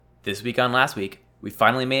This week on Last Week, we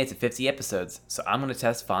finally made it to 50 episodes, so I'm going to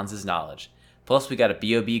test Fonz's knowledge. Plus, we got a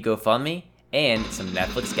B.O.B. GoFundMe and some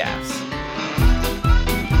Netflix gaffes.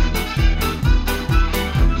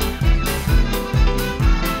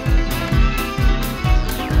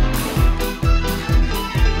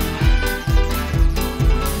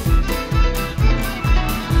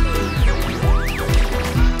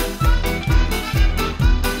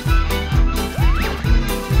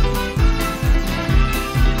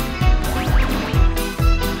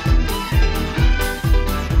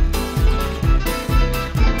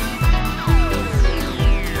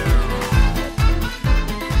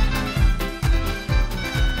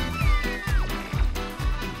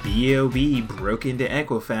 B.O.B. broke into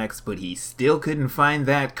Equifax, but he still couldn't find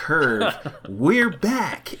that curve. We're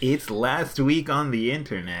back! It's Last Week on the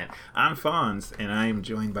Internet. I'm Fonz, and I am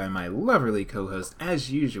joined by my lovely co-host,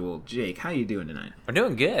 as usual, Jake. How you doing tonight? I'm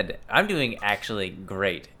doing good. I'm doing actually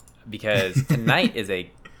great, because tonight is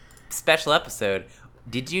a special episode.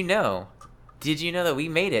 Did you know that we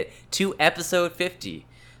made it to episode 50?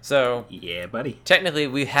 So, yeah, buddy. Technically,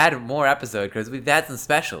 we've had more episodes because we've had some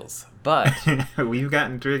specials, but we've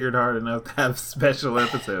gotten triggered hard enough to have special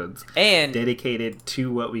episodes and dedicated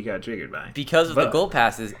to what we got triggered by. Because of the gold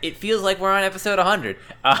passes, it feels like we're on episode 100.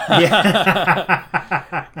 But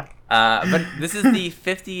this is the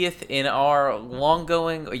 50th in our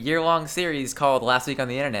long-going, year-long series called Last Week on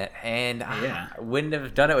the Internet, and I wouldn't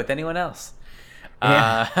have done it with anyone else.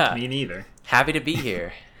 Me neither. Happy to be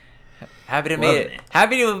here. Happy to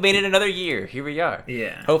have made it another year. Here we are.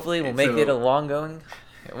 Yeah. Hopefully we'll make it a long going.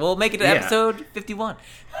 We'll make it to episode 51.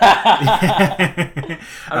 I'm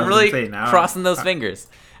really crossing those fingers.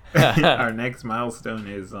 Our next milestone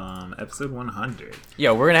is episode 100.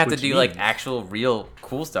 Yeah, we're gonna have to do like actual real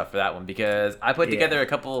cool stuff for that one because I put together a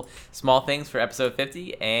couple small things for episode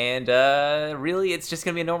 50, and really it's just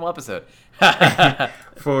gonna be a normal episode.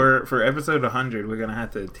 For episode 100, we're gonna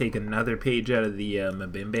have to take another page out of the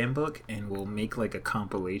Mabim Bam book, and we'll make like a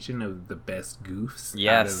compilation of the best goofs.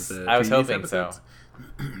 Yes, out of the I was hoping episodes.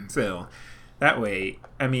 So that way,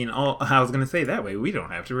 I was going to say that way we don't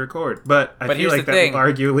have to record, but I feel like that will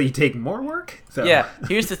arguably take more work. So. Yeah,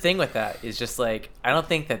 here's the thing with that is just like, I don't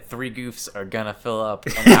think that 3 goofs are going to fill up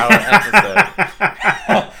an hour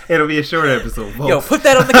episode. It'll be a short episode. Folks. Yo, put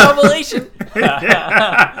that on the compilation.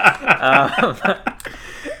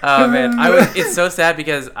 Oh man, it's so sad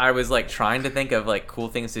because I was like trying to think of like cool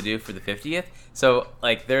things to do for the 50th. So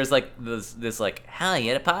like there's like this like, how you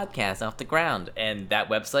get a podcast off the ground, and that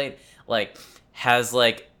website like has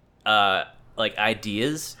like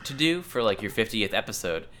ideas to do for like your 50th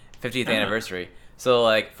episode, 50th anniversary. So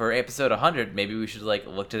like for episode 100, maybe we should like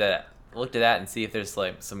look to that and see if there's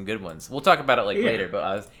like some good ones. We'll talk about it later,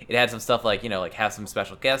 but it had some stuff like, you know, like have some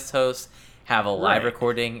special guest hosts, have a live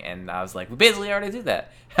recording, and I was like, we basically already do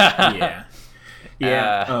that. At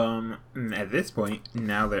this point,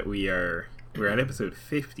 now that we're at episode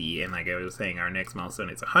 50, and like I was saying, our next milestone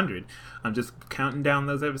is 100. I'm just counting down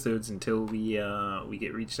those episodes until we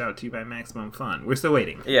get reached out to by Maximum Fun. We're still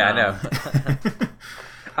waiting. Yeah, I know.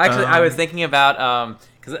 Actually, I was thinking about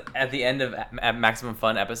because at the end of Maximum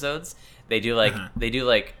Fun episodes, they do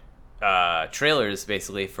trailers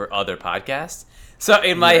basically for other podcasts. So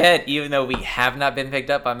in my head, even though we have not been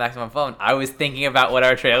picked up by Maximum Fun, I was thinking about what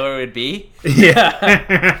our trailer would be. Yeah.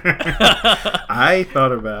 I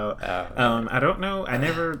thought about, I don't know, I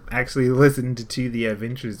never actually listened to the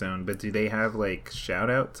Adventure Zone, but do they have like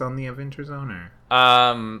shout outs on the Adventure Zone, or?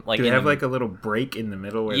 Do they have like a little break in the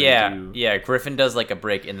middle where they do... Yeah, Griffin does like a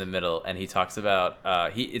break in the middle, and he talks about,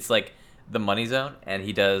 it's like the Money Zone, and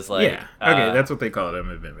he does like... Yeah, okay, that's what they call it.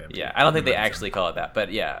 Yeah, I don't think they actually call it that,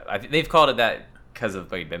 but yeah, they've called it that because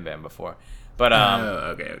of like Bim Bam before, but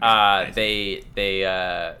they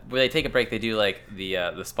take a break. They do like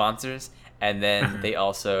the sponsors, and then he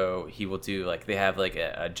will do like they have like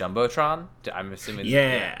a jumbotron. I'm assuming.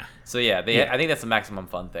 Yeah. So I think that's a Maximum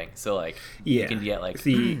Fun thing. So like you can get like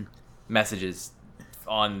messages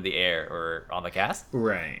on the air or on the cast.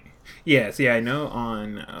 Right. Yeah. See, I know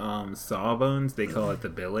on Sawbones they call it the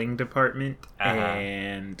billing department,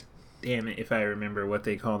 and damn it if I remember what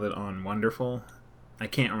they called it on Wonderful. I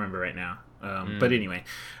can't remember right now. But anyway,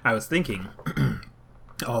 I was thinking,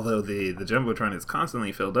 although the Jumbotron is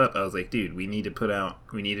constantly filled up, I was like, dude, we need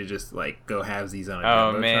to just like go halvesies on a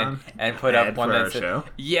Jumbotron. Oh man, and put up one for our show.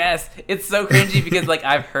 Yes, it's so cringy because like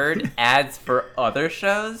I've heard ads for other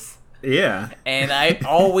shows. Yeah. And I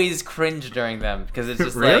always cringe during them because it's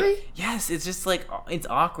just Really? like, yes, it's just like, it's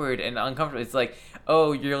awkward and uncomfortable. It's like,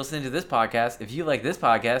 oh, you're listening to this podcast. If you like this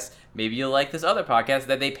podcast, maybe you'll like this other podcast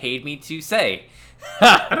that they paid me to say.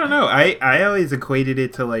 I don't know. I always equated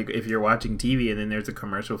it to like if you're watching TV and then there's a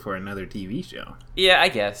commercial for another TV show. Yeah, I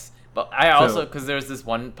guess. But I also, because there's this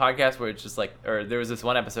one podcast where it's just like, or there was this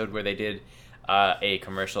one episode where they did a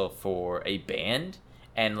commercial for a band,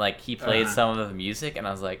 and like he played some of the music, and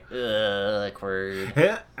I was like, ugh, awkward.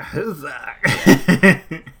 Yeah.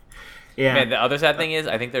 Man, the other sad thing is,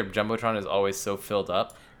 I think their Jumbotron is always so filled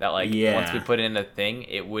up that like once we put in a thing,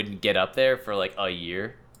 it wouldn't get up there for like a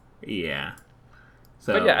year. Yeah.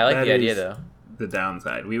 So but yeah, I like the idea though. The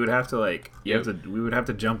downside, we would have to like, we would have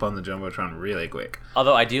to jump on the Jumbotron really quick.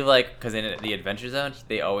 Although I do like, because in the Adventure Zone,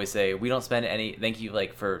 they always say we don't spend any. Thank you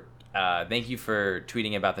for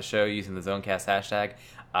tweeting about the show using the Zonecast hashtag.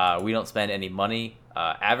 We don't spend any money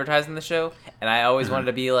advertising the show, and I always wanted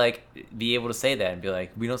to be able to say that and be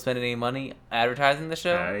like, we don't spend any money advertising the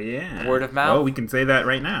show. Yeah. Word of mouth. Well, we can say that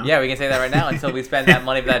right now. Yeah, we can say that right now until we spend that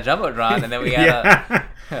money for that Jumbotron, and then we gotta.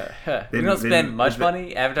 We don't spend much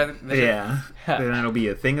money advertising the show. Yeah. Then it'll be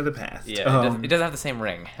a thing of the past. Yeah, it doesn't have the same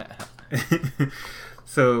ring.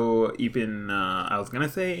 So you've been, I was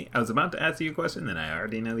about to ask you a question that I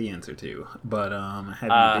already know the answer to, but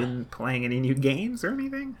have you been playing any new games or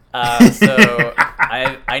anything? So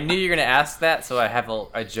I knew you were going to ask that, so I have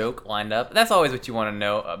a joke lined up. That's always what you want to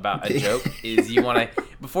know about a joke, is you want to,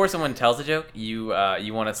 before someone tells a joke, you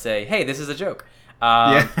want to say, hey, this is a joke.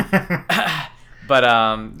 Yeah. But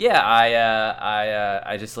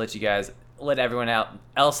I just let everyone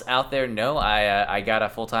else out there know I got a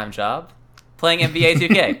full-time job playing NBA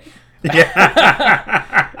 2K. Yeah.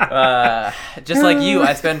 Just like you,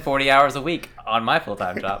 I spend 40 hours a week on my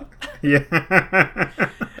full-time job. Yeah.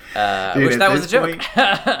 I wish that was a joke.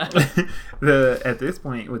 At this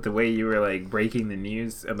point, with the way you were like breaking the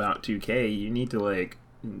news about 2K, you need to like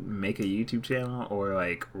make a YouTube channel or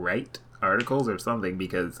like write articles or something,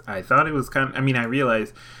 because I thought it was I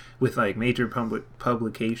realized with like major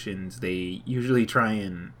publications, they usually try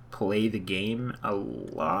and play the game a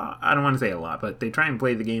lot. I don't want to say a lot, but they try and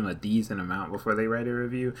play the game a decent amount before they write a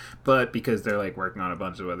review. But because they're like working on a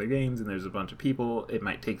bunch of other games and there's a bunch of people, it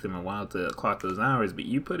might take them a while to clock those hours. But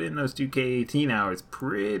you put in those 2K18 hours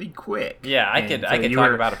pretty quick. Yeah, I could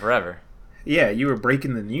talk about it forever. Yeah, you were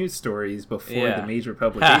breaking the news stories before the major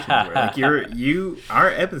publications were. Like our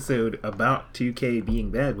episode about 2K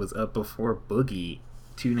being bad was up before Boogie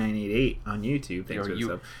 2988 on YouTube.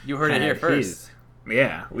 You heard it here first.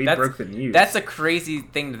 Yeah, we broke the news. That's a crazy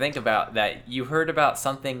thing to think about, that you heard about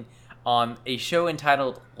something on a show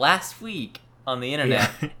entitled Last Week on the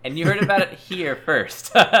internet, and you heard about it here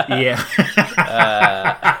first. Yeah.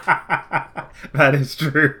 That is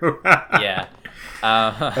true. Yeah.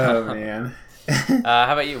 Oh, man.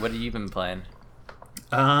 How about you? What have you been playing?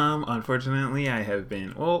 Unfortunately,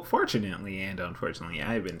 fortunately and unfortunately,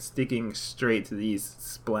 I have been sticking straight to these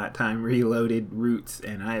Splat Time Reloaded roots,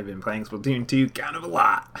 and I have been playing Splatoon 2 kind of a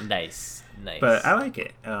lot. Nice. But I like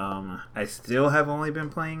it. I still have only been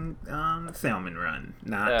playing Salmon Run,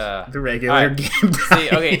 not the regular game. See,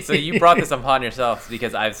 okay, so you brought this upon yourself,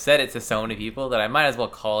 because I've said it to so many people that I might as well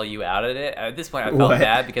call you out at it. At this point, I felt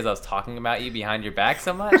bad because I was talking about you behind your back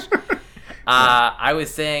so much. I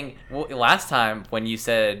was saying, last time when you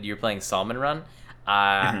said you were playing Salmon Run,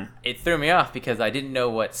 it threw me off because I didn't know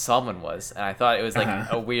what salmon was, and I thought it was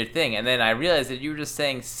like a weird thing. And then I realized that you were just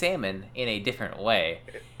saying salmon in a different way,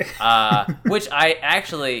 which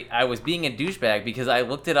I was being a douchebag because I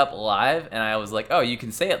looked it up live and I was like, oh, you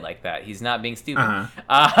can say it like that. He's not being stupid.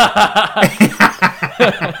 I've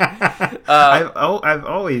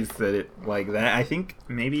always said it like that. I think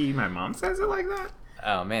maybe my mom says it like that.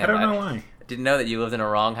 Oh man, I don't know why. Didn't know that you lived in a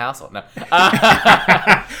wrong household. No,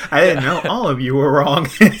 I didn't know all of you were wrong.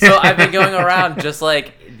 So I've been going around just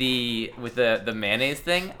like with the mayonnaise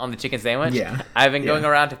thing on the chicken sandwich. Yeah, I've been going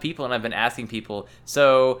around to people and I've been asking people.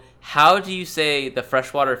 So how do you say the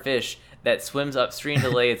freshwater fish that swims upstream to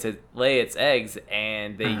lay its eggs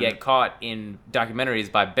and they get caught in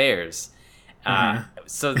documentaries by bears?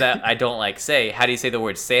 So that I don't say, how do you say the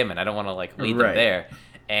word salmon? I don't want to lead them there.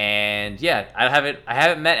 And yeah, I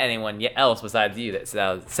haven't met anyone else besides you that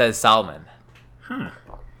says salmon.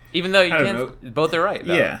 Even though both are right.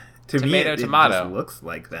 Though. Yeah, tomato. It just looks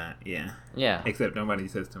like that. Yeah. Yeah. Except nobody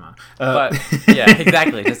says tomato. But yeah,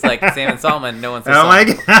 exactly. Just like salmon, salmon. No one says. Oh salmon.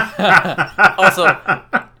 my god. Also,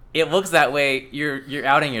 it looks that way. You're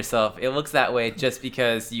outing yourself. It looks that way just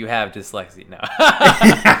because you have dyslexia. No.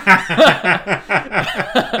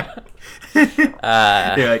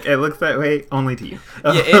 Uh, You're like, it looks that way only to you.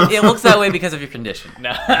 Yeah, it looks that way because of your condition.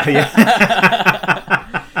 No.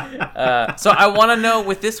 So I want to know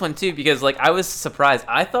with this one too, because like I was surprised.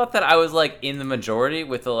 I thought that I was like in the majority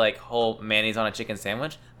with the like whole mayonnaise on a chicken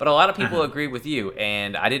sandwich, but a lot of people agreed with you,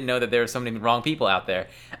 and I didn't know that there were so many wrong people out there.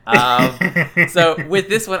 So with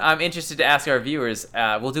this one, I'm interested to ask our viewers.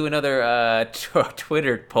 We'll do another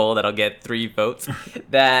Twitter poll that'll get 3 votes.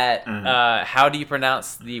 That how do you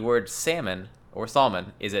pronounce the word salmon or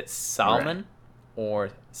salmon? Is it salmon or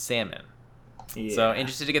salmon? Yeah. So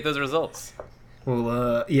interested to get those results.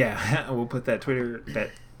 Well, we'll put that Twitter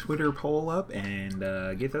poll up and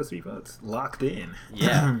get those 3 votes locked in.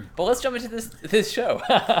 Yeah. Well, let's jump into this show.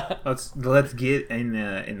 let's get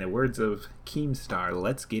in the words of Keemstar.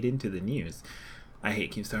 Let's get into the news. I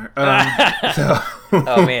hate Keemstar.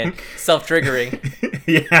 Oh man, self-triggering.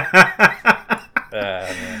 Yeah.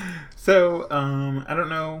 Man. So I don't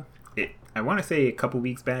know. I want to say a couple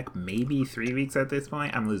weeks back, maybe 3 weeks at this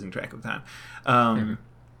point. I'm losing track of time.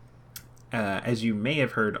 As you may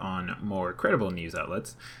have heard on more credible news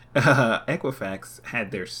outlets, Equifax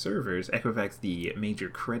had their servers, Equifax, the major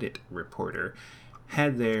credit reporter,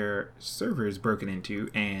 had their servers broken into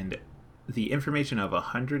and the information of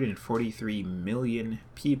 143 million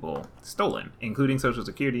people stolen, including social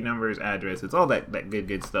security numbers, addresses, all that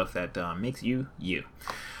good stuff that makes you, you.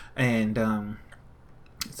 And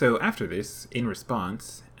so after this, in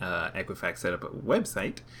response, Equifax set up a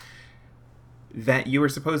website that you were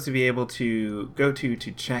supposed to be able to go to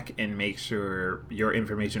check and make sure your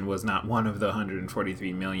information was not one of the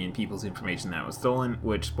 143 million people's information that was stolen,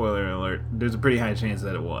 which, spoiler alert, there's a pretty high chance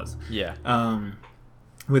that it was. Yeah.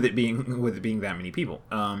 With it being that many people.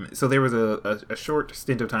 So there was a short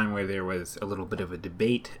stint of time where there was a little bit of a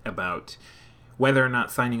debate about whether or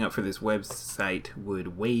not signing up for this website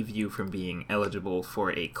would waive you from being eligible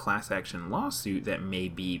for a class action lawsuit that may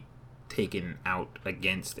be taken out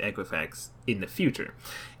against Equifax in the future.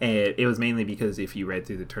 And it was mainly because if you read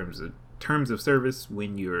through the terms of service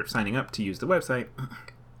when you're signing up to use the website,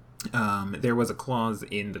 there was a clause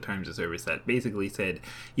in the terms of service that basically said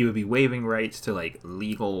you would be waiving rights to like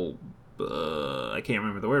legal I can't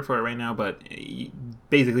remember the word for it right now, but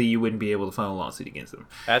basically you wouldn't be able to file a lawsuit against them.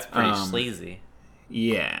 That's pretty sleazy.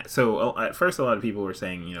 Yeah. So at first a lot of people were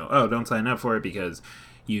saying, oh, don't sign up for it because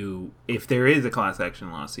if there is a class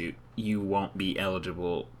action lawsuit, you won't be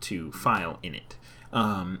eligible to file in it.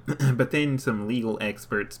 But then some legal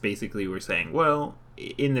experts basically were saying, well,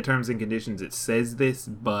 in the terms and conditions it says this,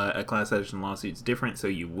 but a class action lawsuit's different, so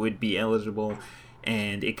you would be eligible.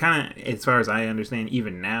 And it kind of, as far as I understand,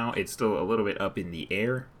 even now, it's still a little bit up in the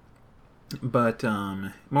air. But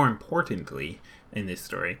more importantly in this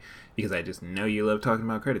story, because I just know you love talking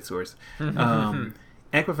about credit source,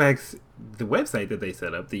 Equifax, the website that they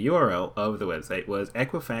set up, the URL of the website was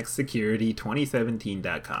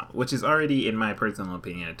equifaxsecurity2017.com, which is already, in my personal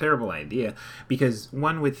opinion, a terrible idea, because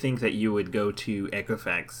one would think that you would go to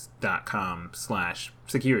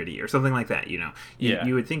equifax.com/security or something like that, You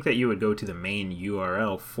would think that you would go to the main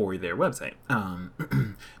URL for their website.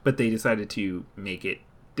 But they decided to make it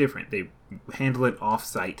different. They handle it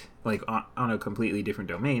off-site, like on a completely different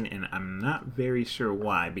domain, and I'm not very sure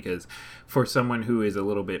why, because for someone who is a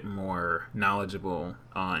little bit more knowledgeable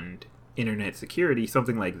on internet security,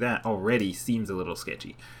 something like that already seems a little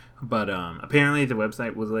sketchy. But apparently the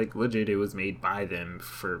website was like legit. It was made by them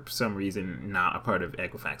for some reason, not a part of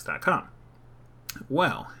Equifax.com.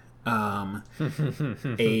 Well,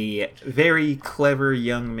 a very clever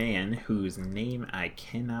young man whose name I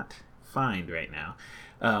cannot find right now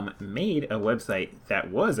made a website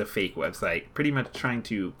that was a fake website, pretty much trying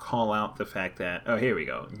to call out the fact that, oh, here we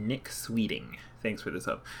go, Nick Sweeting, thanks for this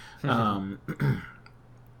up,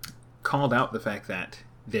 called out the fact that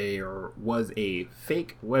there was a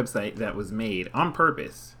fake website that was made on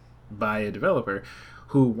purpose by a developer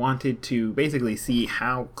who wanted to basically see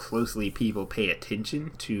how closely people pay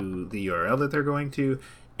attention to the URL that they're going to,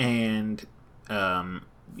 and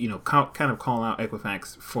kind of call out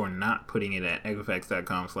Equifax for not putting it at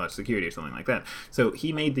equifax.com/security or something like that. So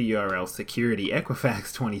he made the URL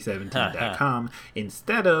securityequifax2017.com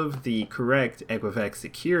instead of the correct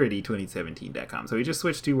equifaxsecurity2017.com. So he just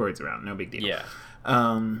switched 2 words around. No big deal. Yeah.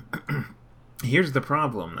 Here's the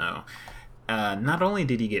problem, though. Not only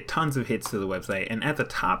did he get tons of hits to the website, and at the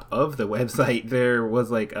top of the website there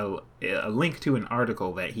was like a link to an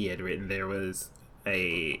article that he had written. There was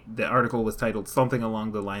the article was titled something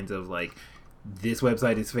along the lines of like, this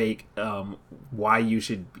website is fake, why you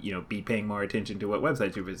should be paying more attention to what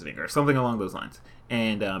websites you're visiting, or something along those lines.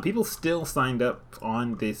 And people still signed up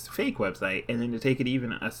on this fake website. And then to take it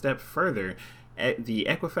even a step further, the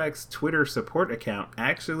Equifax Twitter support account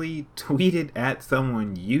actually tweeted at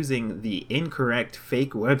someone using the incorrect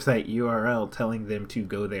fake website URL, telling them to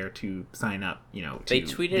go there to sign up. They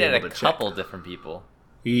tweeted at a couple different people.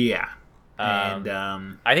 Yeah, and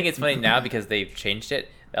I think it's funny now because they've changed it.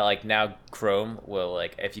 That like now Chrome will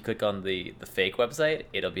like if you click on the fake website,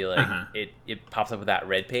 it'll be like it pops up with that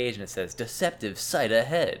red page and it says deceptive site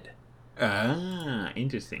ahead. Ah,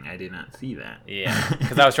 interesting. I did not see that. Yeah,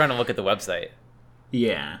 because I was trying to look at the website.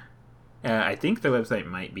 Yeah. I think the website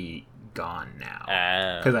might be gone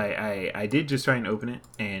now. Because I did just try and open it,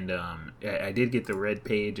 and I did get the red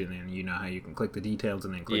page, and then you know how you can click the details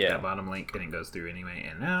and then click that bottom link, and it goes through anyway,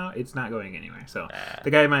 and now it's not going anywhere. So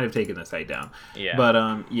the guy might have taken the site down. Yeah. But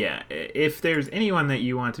if there's anyone that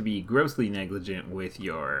you want to be grossly negligent with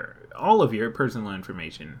all of your personal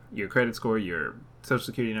information, your credit score, your social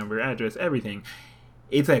security number, address, everything,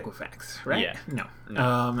 it's Equifax, right? Yeah. No.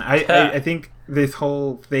 I think this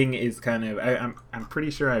whole thing is kind of... I'm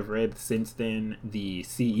pretty sure I've read since then the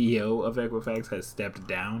CEO of Equifax has stepped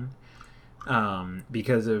down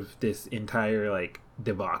because of this entire,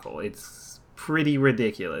 debacle. It's pretty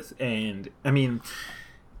ridiculous. And, I mean,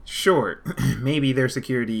 sure, maybe their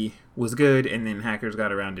security was good and then hackers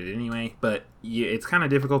got around it anyway, but it's kind of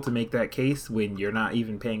difficult to make that case when you're not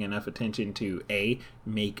even paying enough attention to, A,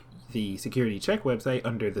 make the security check website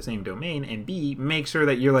under the same domain, and B, make sure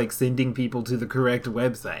that you're sending people to the correct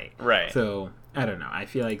website. Right. So I don't know. I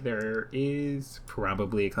feel like there is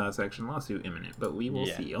probably a class action lawsuit imminent, but we will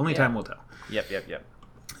see. Only time will tell. Yep.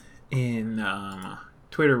 In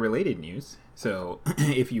Twitter related news, so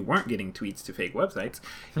if you weren't getting tweets to fake websites,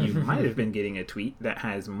 you might have been getting a tweet that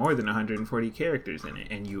has more than 140 characters in it,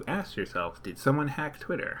 and you asked yourself, did someone hack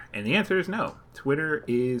Twitter? And the answer is no. Twitter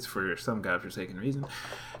is, for some godforsaken reason,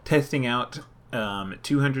 testing out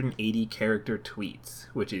 280 character tweets,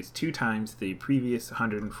 which is 2 times the previous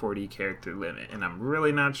 140 character limit. And I'm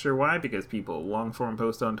really not sure why, because people long form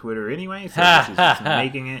post on Twitter anyway, so this is just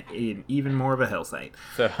making it even more of a hell site.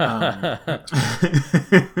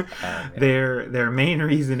 Their main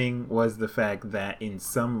reasoning was the fact that in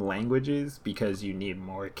some languages, because you need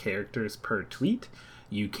more characters per tweet,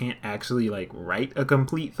 you can't actually write a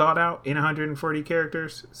complete thought out in 140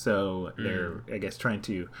 characters. So they're, I guess, trying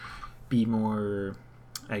to be more,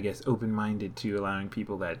 open-minded to allowing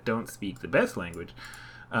people that don't speak the best language.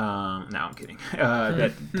 No, I'm kidding.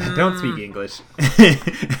 That don't speak English.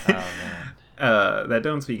 That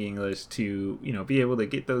don't speak English to, be able to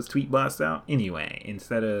get those tweet blasts out anyway,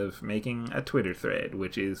 instead of making a Twitter thread,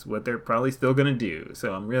 which is what they're probably still going to do.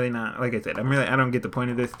 So I'm really not, like I said, I don't get the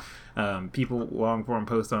point of this. People long form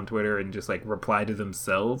post on Twitter and just reply to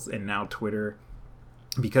themselves, and now Twitter,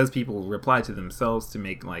 because people reply to themselves to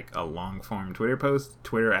make a long form Twitter post,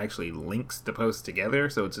 Twitter actually links the posts together.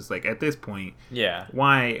 So it's just at this point,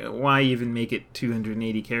 why even make it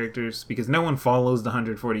 280 characters? Because no one follows the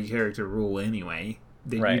 140 character rule anyway.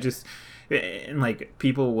 You just, and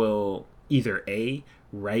people will either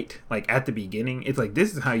write at the beginning. It's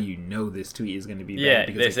this is how you know this tweet is going to be bad,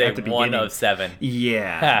 because they say at the 1 of 7.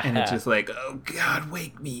 Yeah, and it's just oh God,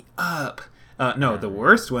 wake me up. No, the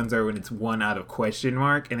worst ones are when it's 1 out of question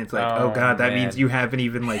mark, and it's oh God, that means you haven't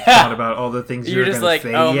even thought about all the things you're just going to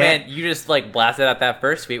say oh yet. Man, you just blasted out that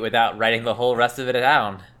first tweet without writing the whole rest of it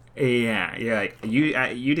down. Yeah,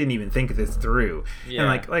 you didn't even think this through.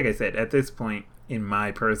 Yeah. And like I said, at this point, in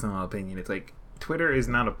my personal opinion, it's Twitter is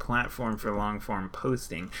not a platform for long form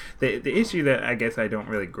posting. The issue that I guess I don't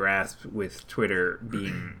really grasp with Twitter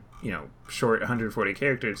being short 140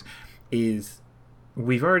 characters is,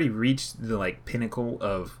 we've already reached the pinnacle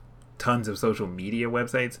of tons of social media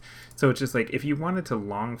websites. So it's just if you wanted to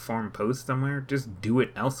long form post somewhere, just do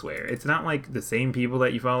it elsewhere. It's not the same people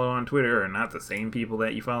that you follow on Twitter are not the same people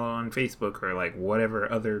that you follow on Facebook or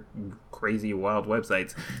whatever other crazy wild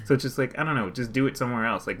websites. So it's just I don't know, just do it somewhere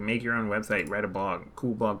else. Make your own website, write a blog,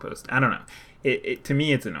 cool blog post. I don't know. It to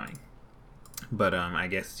me it's annoying. But I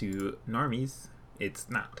guess to normies it's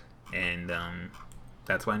not. And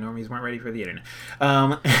that's why normies weren't ready for the internet.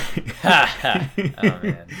 Oh,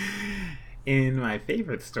 man. In my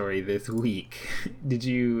favorite story this week,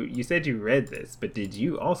 you said you read this, but did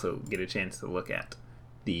you also get a chance to look at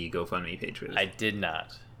the GoFundMe page for this? I did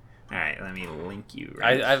not. All right, let me link you.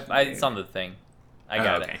 It's on the thing. I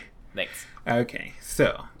got it. Thanks. Okay,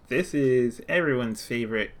 so this is everyone's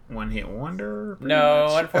favorite one-hit wonder.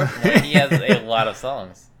 No, unfortunately, he has a lot of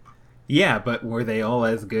songs. Yeah, but were they all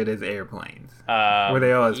as good as Airplanes? Were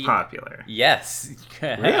they all as popular? Yes.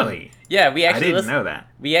 Really? Yeah, I didn't know that.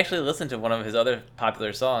 We actually listened to one of his other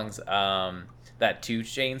popular songs, that 2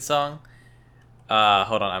 Chainz song.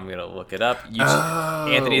 Hold on, I'm gonna look it up.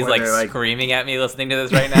 Anthony's where like they're, screaming at me listening to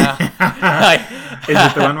this right now. Is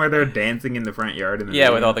it the one where they're dancing in the front yard? In the Yeah,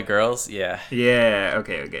 video? with all the girls. Yeah. Yeah.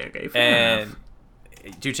 Okay. Fair enough.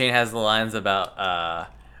 2 Chainz has the lines about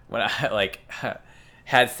when I like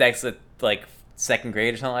had sex with like 2nd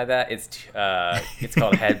grade or something like that. It's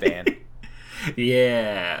called Headband.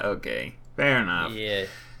 Yeah. Okay. Fair enough. Yeah.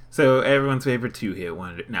 So everyone's favorite 2-hit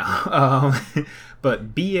wonder. No.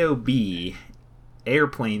 But B.O.B.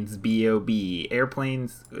 Airplanes, B.O.B.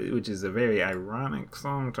 Airplanes, which is a very ironic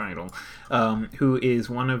song title, who is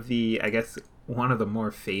one of the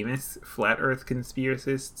more famous flat earth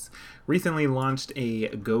conspiracists, recently launched a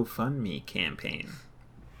GoFundMe campaign.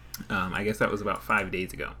 I guess that was about 5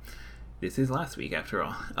 days ago. This is last week, after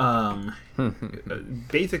all.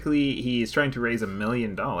 Basically, he's trying to raise $1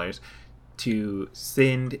 million to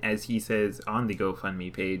send, as he says on the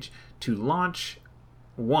GoFundMe page, to launch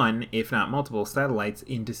one, if not multiple, satellites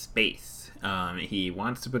into space. He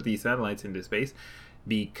wants to put these satellites into space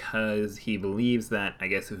because he believes that, I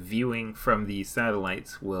guess, viewing from these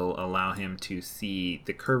satellites will allow him to see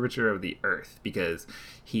the curvature of the Earth, because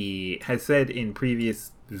he has said in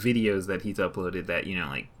previous videos that he's uploaded that, you know,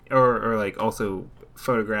 like, or like also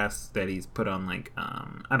photographs that he's put on, like,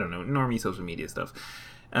 I don't know, normie social media stuff,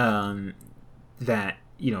 that,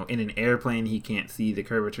 you know, in an airplane he can't see the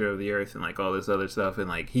curvature of the Earth and like all this other stuff, and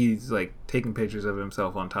like he's like taking pictures of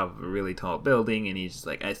himself on top of a really tall building and he's just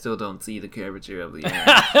like, I still don't see the curvature of the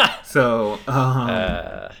Earth. So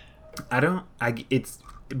it's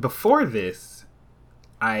before this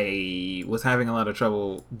I was having a lot of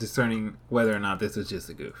trouble discerning whether or not this was just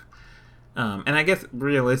a goof, and I guess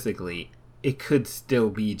realistically it could still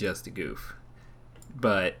be just a goof,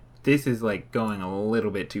 but this is like going a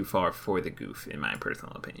little bit too far for the goof, in my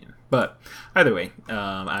personal opinion. But either way,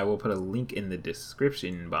 I will put a link in the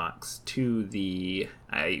description box to the...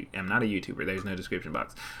 I am not a YouTuber, there's no description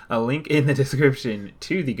box. A link in the description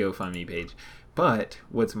to the GoFundMe page. But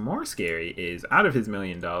what's more scary is, out of his $1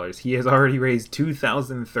 million, he has already raised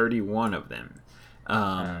 2,031 of them.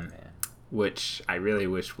 Which I really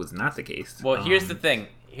wish was not the case. Well, here's the thing.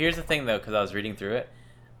 Here's the thing, though, because I was reading through it.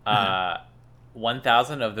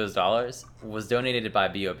 1,000 of those dollars was donated by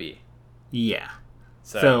B.O.B. Yeah.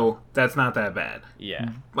 So that's not that bad.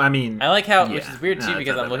 Yeah. I mean, I like how, which is weird too,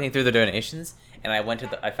 because I'm looking through the donations and I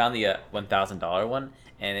found the $1,000 one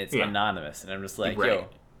and it's anonymous, and I'm just like, yo,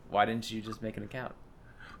 why didn't you just make an account?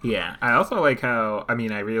 Yeah. I also like how, I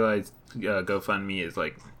mean, I realized GoFundMe is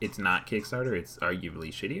like, it's not Kickstarter, it's arguably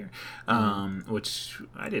shittier, which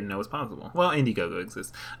I didn't know was possible. Well, Indiegogo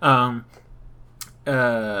exists.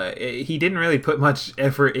 He didn't really put much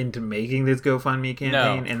effort into making this GoFundMe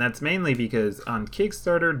campaign, and that's mainly because on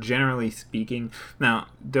Kickstarter, generally speaking, now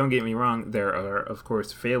don't get me wrong, there are of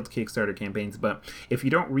course failed Kickstarter campaigns, but if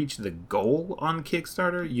you don't reach the goal on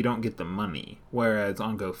Kickstarter, you don't get the money, whereas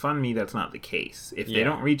on GoFundMe that's not the case. If they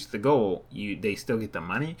don't reach the goal, they still get the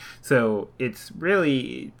money. So it's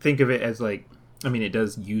really, think of it as like, I mean, it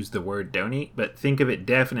does use the word donate, but think of it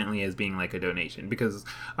definitely as being like a donation, because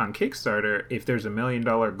on Kickstarter, if there's $1 million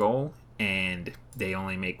goal and they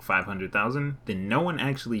only make 500,000, then no one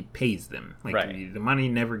actually pays them. Like the money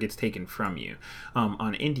never gets taken from you.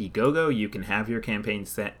 On Indiegogo, you can have your campaign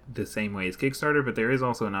set the same way as Kickstarter, but there is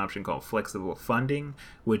also an option called flexible funding,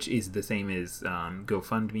 which is the same as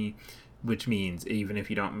GoFundMe, which means even if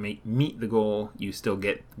you don't meet the goal, you still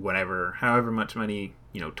get however much money,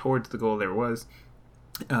 you know, towards the goal there was.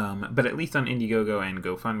 But at least on Indiegogo and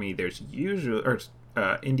GoFundMe, there's usually, or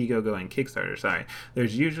Indiegogo and Kickstarter, sorry,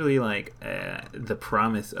 there's usually like the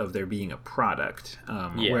promise of there being a product.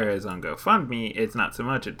 Whereas on GoFundMe, it's not so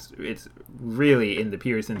much. It's really, in the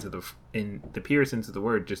pure sense of the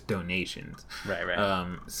word, just donations.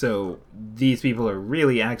 Right. So these people are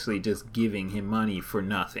really actually just giving him money for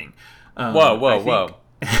nothing. Whoa.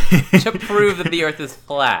 To prove that the Earth is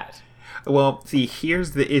flat. Well, see,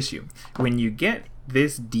 here's the issue. When you get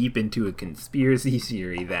this deep into a conspiracy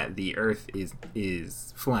theory that the Earth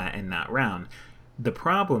is flat and not round, the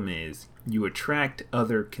problem is you attract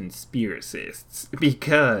other conspiracists,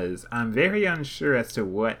 because I'm very unsure as to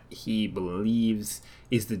what he believes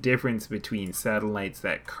is the difference between satellites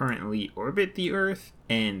that currently orbit the Earth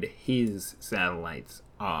and his satellites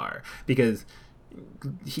are. Because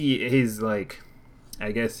his like,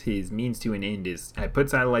 I guess his means to an end is, I put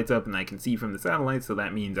satellites up and I can see from the satellites, so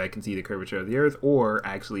that means I can see the curvature of the Earth or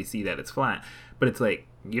actually see that it's flat. But it's like,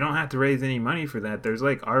 you don't have to raise any money for that. There's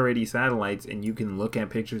like already satellites, and you can look at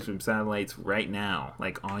pictures from satellites right now,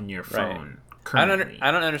 like on your phone. I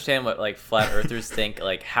don't understand what like flat earthers think,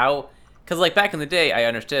 like how, because like back in the day I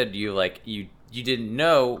understood you you didn't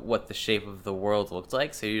know what the shape of the world looked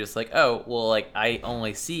like, so you're just like, oh, well, like, I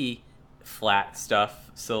only see flat stuff,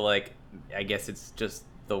 so, like, I guess it's just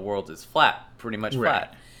the world is flat, pretty much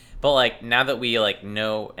flat. But, like, now that we, like,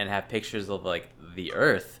 know and have pictures of, like, the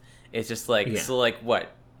Earth, it's just like, so, like,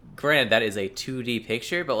 what? Granted, that is a 2D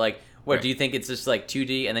picture, but, like, what, do you think it's just, like,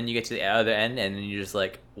 2D, and then you get to the other end, and then you just,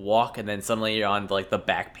 like, walk, and then suddenly you're on, like, the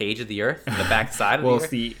back page of the Earth? The back side of the Earth? Well,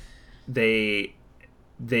 see, they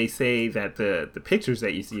say that the pictures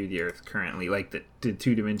that you see of the Earth currently, like, the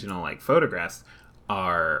two-dimensional, like, photographs,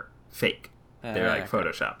 are fake. They're, like,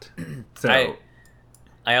 photoshopped. So...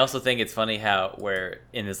 I also think it's funny how where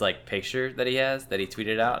in this like picture that he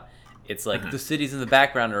tweeted out, it's like the cities in the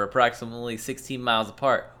background are approximately 16 miles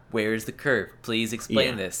apart. Where is the curve? Please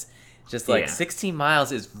explain this. Just like 16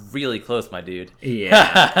 miles is really close, my dude.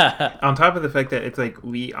 Yeah. On top of the fact that it's like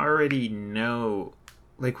we already know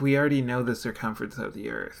the circumference of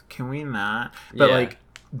the Earth. Can we not? But like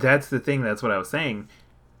that's the thing. That's what I was saying.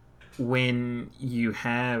 When you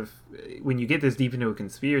get this deep into a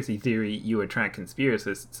conspiracy theory, you attract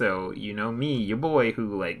conspiracists. So, you know me, your boy,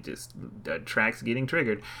 who, like, just attracts getting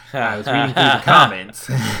triggered. I was reading through the comments.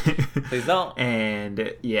 Please don't.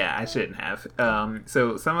 And, yeah, I shouldn't have.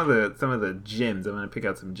 So, some of the gems, I'm going to pick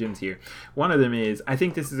out some gems here. One of them is, I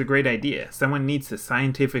think this is a great idea. Someone needs to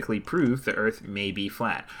scientifically prove the Earth may be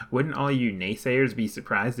flat. Wouldn't all you naysayers be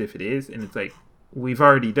surprised if it is? And it's like, we've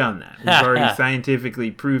already done that. We've already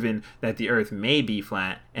scientifically proven that the Earth may be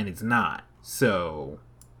flat, and it's not. So,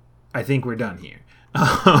 I think we're done here.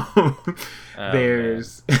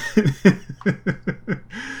 There's,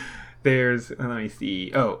 let me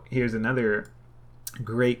see. Oh, here's another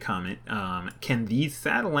great comment. Can these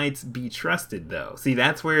satellites be trusted, though? See,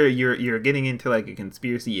 that's where you're getting into like a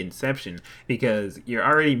conspiracy inception, because you're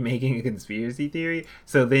already making a conspiracy theory.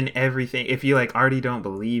 So then everything, if you like already don't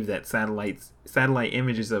believe that satellite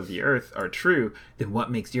images of the Earth are true, then what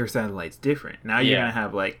makes your satellites different? Now you're gonna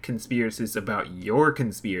have like conspiracists about your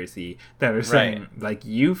conspiracy that are saying like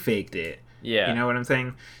you faked it. Yeah, you know what I'm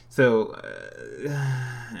saying? So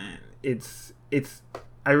it's.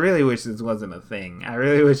 I really wish this wasn't a thing. I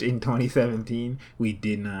really wish in 2017 we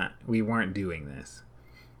weren't doing this.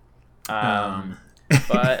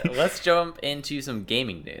 But let's jump into some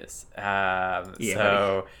gaming news. Valve.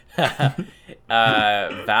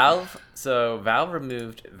 So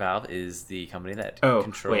Valve is the company that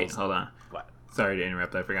controls. Wait, hold on. What? Sorry to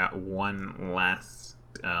interrupt. I forgot one last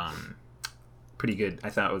pretty good. I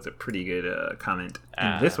thought it was a pretty good comment.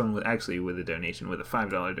 And this one was actually with a donation, with a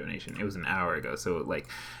 $5 donation. It was an hour ago, so like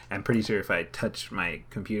I'm pretty sure if I touch my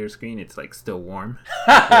computer screen, it's like still warm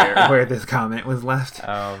where this comment was left.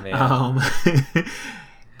 Oh man.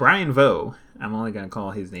 Brian Vo. I'm only going to call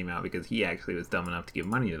his name out because he actually was dumb enough to give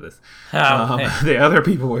money to this. The other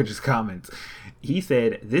people were just comments. He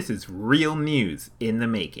said, "This is real news in the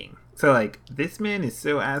making." So, like, this man is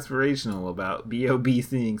so aspirational about B.O.B.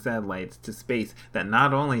 sending satellites to space that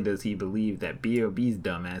not only does he believe that B.O.B.'s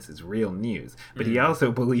dumbass is real news, but he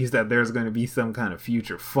also believes that there's going to be some kind of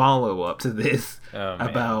future follow-up to this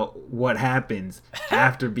about what happens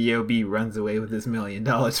after B.O.B. runs away with this $1 million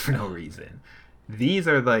for no reason. These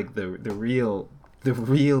are, like, the real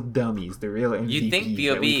dummies, the real MVPs. You think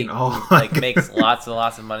B.O.B. like makes lots and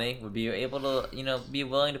lots of money? Would be able to, be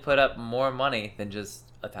willing to put up more money than just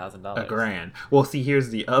 $1,000? $1,000. Well, see, here's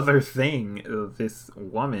the other thing. This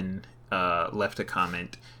woman left a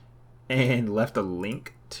comment and left a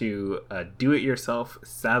link to a do-it-yourself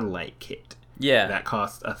satellite kit. Yeah, that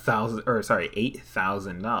costs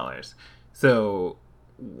 $8,000. So,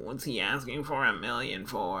 what's he asking for $1 million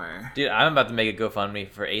for? Dude, I'm about to make a GoFundMe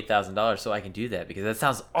for $8,000 so I can do that because that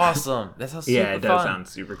sounds awesome. That sounds super fun. Yeah, it does sound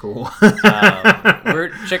super cool.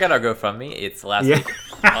 Check out our GoFundMe. It's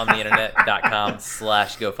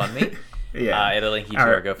lastweekontheinternet.com/GoFundMe. Yeah, it'll link you to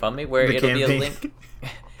our GoFundMe where it'll be a link.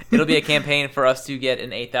 It'll be a campaign for us to get an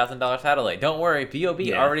 $8,000 satellite. Don't worry,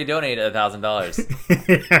 B.O.B. already donated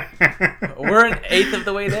 $1,000. We're an eighth of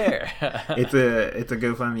the way there. It's a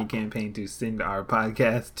GoFundMe campaign to send our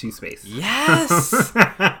podcast to space. Yes!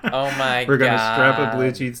 Oh my god. We're going to strap a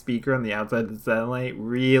Bluetooth speaker on the outside of the satellite,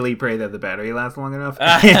 really pray that the battery lasts long enough,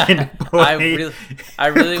 and play, I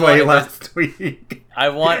really play Last Week. I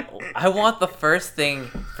want the first thing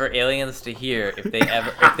for aliens to hear if they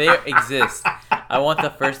exist. I want the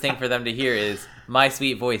first thing for them to hear is my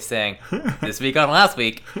sweet voice saying, "This week on Last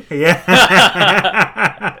Week."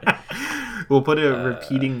 Yeah. We'll put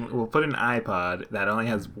an iPod that only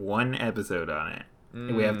has one episode on it.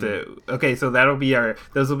 We have to. Okay, so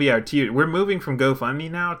those will be our tiers. We're moving from GoFundMe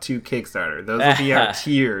now to Kickstarter. Those will be our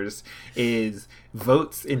tiers. Is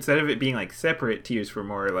votes, instead of it being like separate tiers for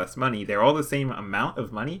more or less money, they're all the same amount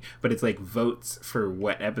of money, but it's like votes for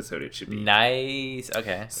what episode it should be. Nice.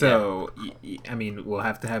 Okay. So, I mean, we'll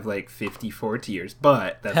have to have like 54 tiers,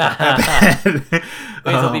 but that's not that bad.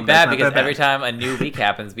 It'll be bad because every time a new week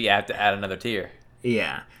happens, we have to add another tier.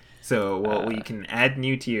 Yeah. So, we can add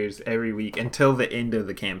new tiers every week until the end of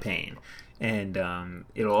the campaign. And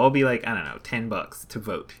it'll all be like, I don't know, $10 to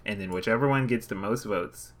vote. And then whichever one gets the most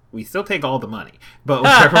votes, we still take all the money. But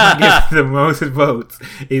whichever one gets the most votes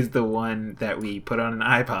is the one that we put on an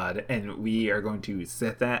iPod. And we are going to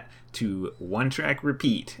set that to one track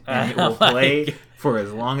repeat. And it will play for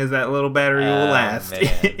as long as that little battery will last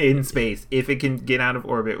in space. If it can get out of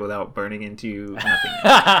orbit without burning into nothing.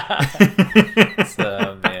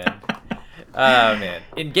 So, man. Oh, man.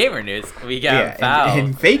 In gamer news, we got Valve.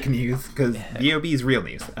 In fake news, because VOB is real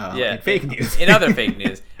news. In fake news. In other fake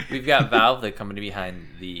news, we've got Valve, the company behind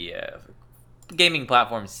the gaming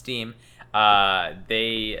platform Steam.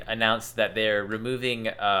 They announced that they're removing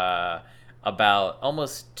about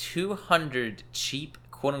almost 200 cheap,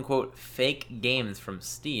 quote-unquote, fake games from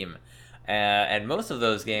Steam. And most of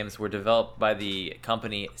those games were developed by the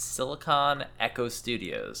company Silicon Echo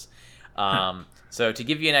Studios. So to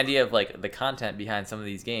give you an idea of like the content behind some of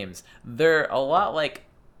these games, they're a lot like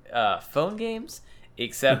phone games,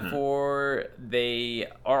 except for they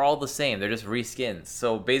are all the same. They're just reskins.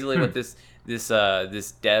 So basically, what this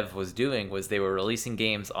dev was doing was they were releasing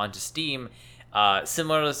games onto Steam,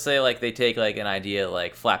 similar to say like they take like an idea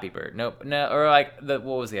like Flappy Bird, or like what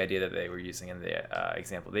was the idea that they were using in the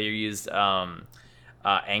example? They used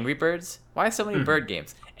Angry Birds. Why so many bird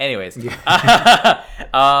games? Anyways,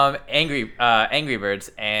 Angry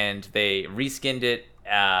Birds, and they reskinned it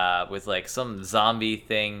with like some zombie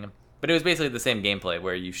thing, but it was basically the same gameplay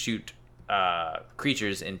where you shoot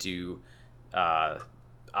creatures into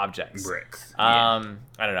objects. Bricks. I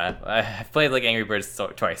don't know. I've played like Angry Birds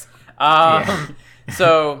twice.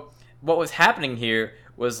 So what was happening here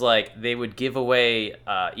was like they would give away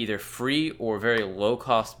either free or very low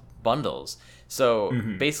cost bundles. So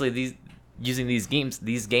basically, using these games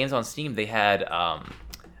on Steam, they had.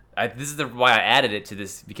 This is why I added it to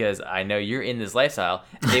this, because I know you're in this lifestyle.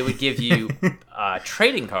 They would give you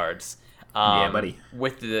trading cards, buddy,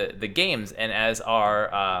 with the games, and as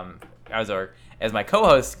my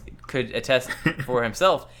co-host could attest for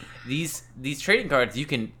himself, these trading cards you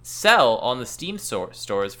can sell on the Steam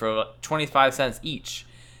stores for 25 cents each.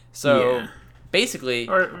 So basically,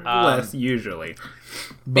 or less usually.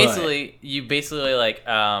 Basically, you like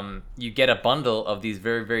you get a bundle of these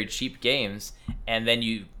very, very cheap games, and then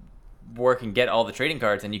you work and get all the trading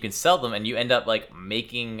cards, and you can sell them, and you end up like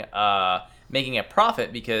making a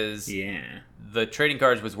profit because the trading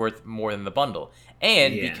cards was worth more than the bundle,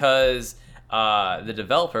 and because the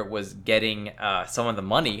developer was getting some of the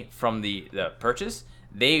money from the purchase,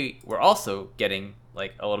 they were also getting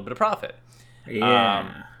like a little bit of profit.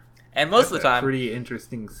 And most of the time, pretty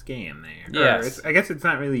interesting scam there. Yes. I guess it's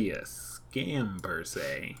not really a scam per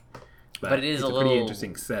se, but it is a pretty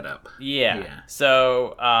interesting setup. Yeah.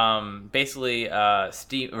 So basically,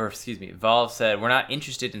 Valve said, we're not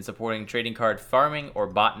interested in supporting trading card farming or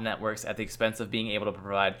bot networks at the expense of being able to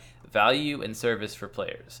provide value and service for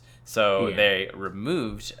players. So they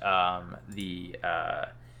removed the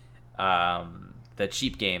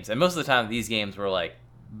cheap games, and most of the time these games were like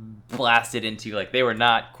blasted into, like, they were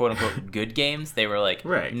not quote unquote good games. They were like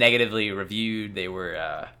negatively reviewed. They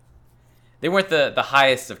were they weren't the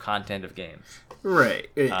highest of content of games. Right.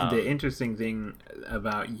 The interesting thing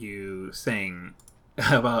about you saying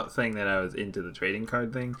that I was into the trading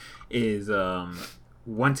card thing is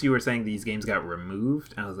once you were saying these games got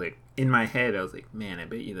removed, I was like, in my head, I was like, man, I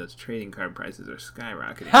bet you those trading card prices are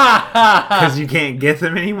skyrocketing because you can't get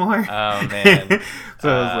them anymore. Oh, man. So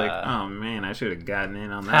I was like, oh, man, I should have gotten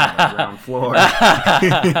in on that on the ground floor.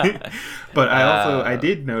 But I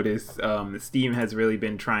did notice Steam has really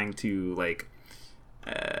been trying to, like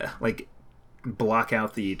block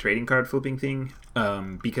out the trading card flipping thing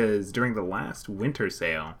because during the last winter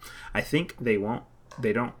sale, I think they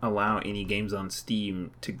don't allow any games on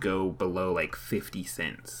Steam to go below like 50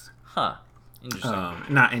 cents. Huh.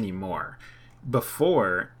 Interesting. Not anymore.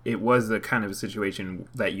 Before, it was the kind of situation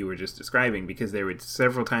that you were just describing, because there would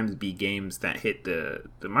several times be games that hit the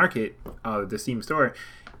market, the Steam store,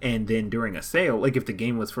 and then during a sale, like if the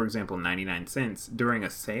game was, for example, 99 cents, during a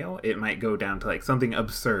sale, it might go down to like something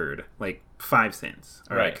absurd, like 5 cents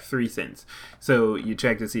or like 3 cents. So you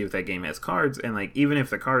check to see if that game has cards, and like even if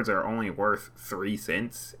the cards are only worth 3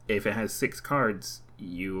 cents, if it has 6 cards,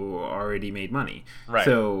 you already made money. Right.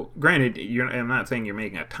 So granted, I'm not saying you're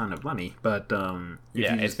making a ton of money, but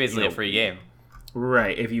it's basically a free game.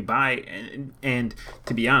 Right. If you buy, and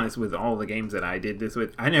to be honest, with all the games that I did this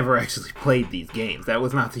with, I never actually played these games. That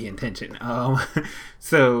was not the intention.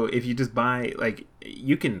 So if you just buy, like,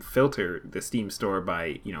 you can filter the Steam store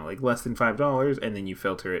by, like less than $5, and then you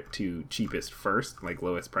filter it to cheapest first, like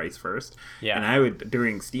lowest price first. Yeah. And I would,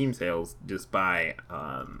 during Steam sales, just buy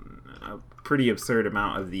a pretty absurd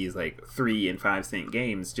amount of these like 3 and 5 cent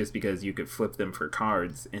games, just because you could flip them for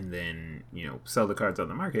cards and then sell the cards on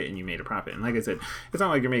the market and you made a profit. And like I said, it's not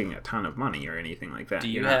like you're making a ton of money or anything like that. Do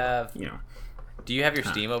you have your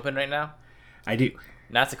Steam open right now? I do.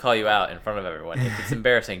 Not to call you out in front of everyone. If it's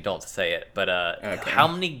embarrassing, don't say it. But okay. How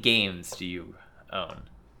many games do you own?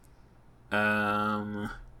 I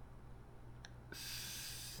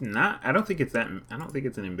don't think it's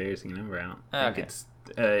an embarrassing number. I don't think it's.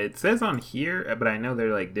 It says on here, but I know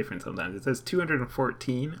they're like different sometimes. It says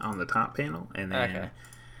 214 on the top panel, and then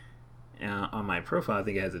on my profile, I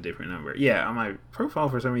think it has a different number. Yeah, on my profile,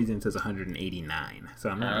 for some reason, it says 189. So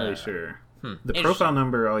I'm not really sure. The profile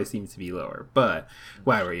number always seems to be lower. But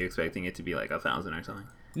why were you expecting it to be like 1,000 or something?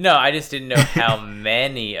 No, I just didn't know how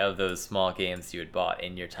many of those small games you had bought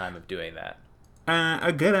in your time of doing that.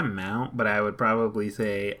 A good amount, but I would probably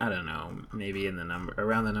say, I don't know, maybe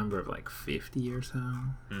around the number of like 50 or so.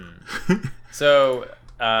 So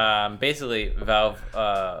basically, Valve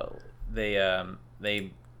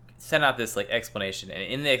they sent out this like explanation, and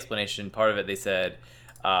in the explanation, part of it they said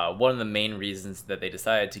one of the main reasons that they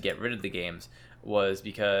decided to get rid of the games was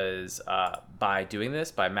because by doing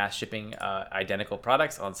this, by mass shipping identical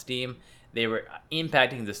products on Steam, they were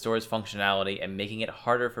impacting the store's functionality and making it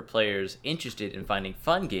harder for players interested in finding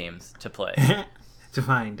fun games to play. To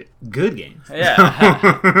find good games.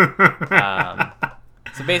 Yeah.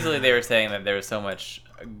 So basically they were saying that there was so much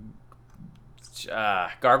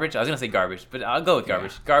garbage. I was going to say garbage, but I'll go with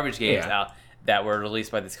garbage. Yeah. Garbage games out that were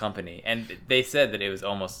released by this company. And they said that it was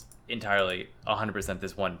almost entirely 100%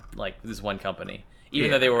 this one company.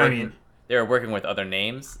 Even though they were working with other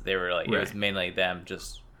names, they were like, it was mainly them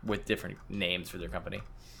just with different names for their company.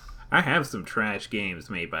 I have some trash games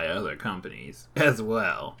made by other companies as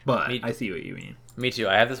well, but I see what you mean. Me too.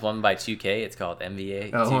 I have this one by 2K. It's called NBA.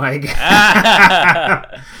 Oh 2K. My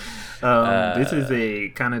god. This is a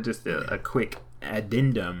kind of just a quick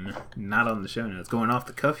addendum, not on the show notes, going off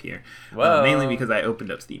the cuff here. Mainly because I opened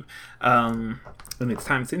up Steam. And it's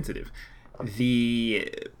time sensitive.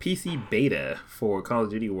 The PC beta for Call of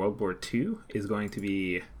Duty World War II is going to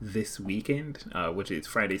be this weekend, which is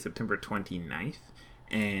Friday, September 29th.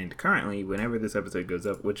 And currently, whenever this episode goes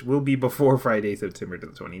up, which will be before Friday, September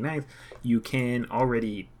 29th, you can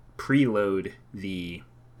already preload the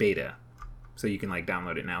beta. So you can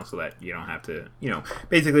download it now so that you don't have to,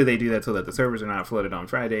 basically they do that so that the servers are not flooded on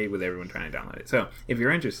Friday with everyone trying to download it. So if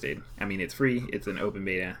you're interested, it's free. It's an open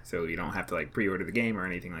beta, so you don't have to pre-order the game or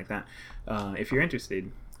anything like that. If you're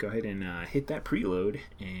interested, go ahead and hit that preload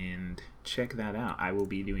and check that out. I will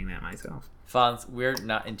be doing that myself. Fonz, we're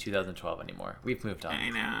not in 2012 anymore. We've moved on. I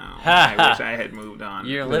know. I wish I had moved on.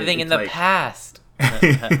 You're living in the past.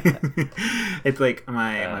 It's like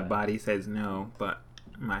my body says no, but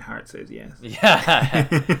my heart says yes. Yeah.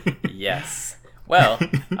 Yes. Well,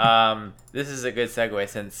 this is a good segue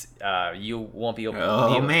since you won't be able to...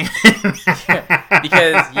 Oh, man.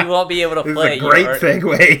 Because you won't be able to play... This is a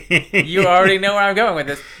great segue. You already know where I'm going with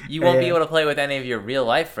this. You won't be able to play with any of your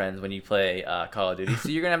real-life friends when you play Call of Duty, so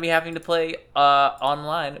you're going to be having to play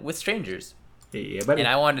online with strangers. Yeah, buddy. And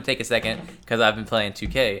I wanted to take a second, because I've been playing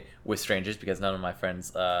 2K with strangers, because none of my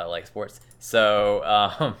friends like sports.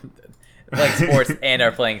 So... like sports and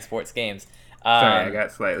are playing sports games. Sorry, I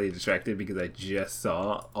got slightly distracted because I just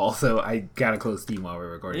saw. Also, I gotta close Steam while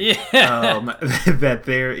we're recording. Yeah. That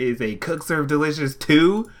there is a Cook Serve Delicious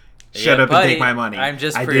 2. Shut up buddy, and take my money. I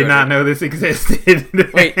did not know this existed.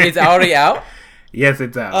 Wait, it's already out? Yes,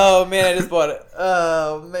 it's out. Oh man, I just bought it.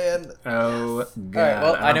 Oh man. Oh god. Right,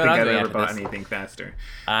 well, I don't think I've ever bought anything faster.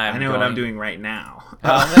 I know what I'm doing right now.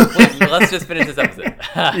 Let's just finish this episode.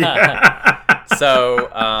 So,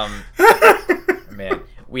 man,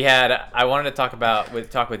 I wanted to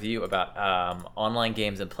talk with you about online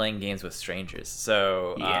games and playing games with strangers.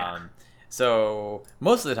 So, so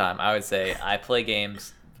most of the time, I would say I play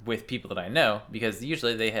games with people that I know because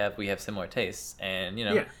usually we have similar tastes, and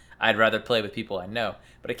I'd rather play with people I know.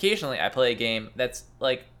 But occasionally, I play a game that's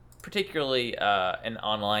particularly an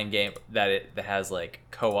online game that has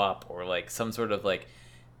co-op or some sort of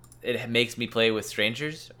it makes me play with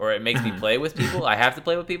strangers, or it makes me play with people. I have to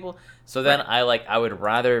play with people. So then I would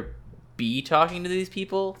rather be talking to these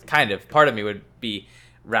people. Kind of. Part of me would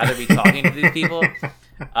rather be talking to these people,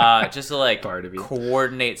 just to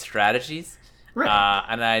coordinate strategies. Right.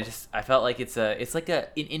 And I felt like it's like an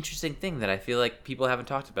interesting thing that I feel like people haven't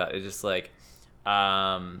talked about. It's just like,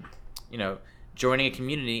 you know, joining a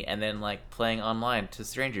community and then like playing online to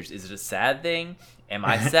strangers. Is it a sad thing? Am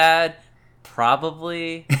I sad?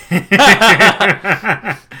 Probably. But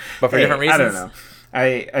for different reasons. I don't know.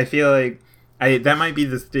 I feel like that might be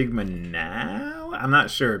the stigma now. I'm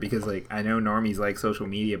not sure because like I know normies like social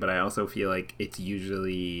media, but I also feel like it's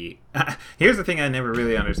usually here's the thing I never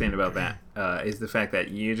really understand about that is the fact that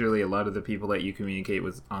usually a lot of the people that you communicate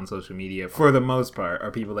with on social media for the most part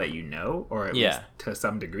are people that you know or at least to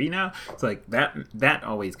some degree now. It's like that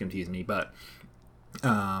always confused me, but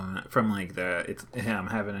from like I'm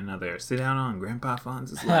having another sit down on Grandpa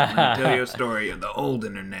Fonz's lap and tell you a story of the old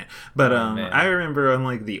internet. But I remember on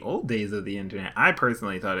like the old days of the internet, I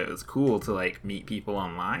personally thought it was cool to like meet people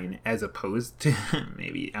online as opposed to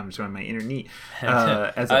maybe I'm showing my inner neat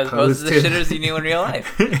as opposed to the shitters you knew in real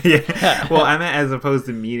life. Yeah, well, I meant as opposed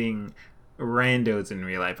to meeting randos in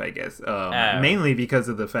real life, I guess. Mainly because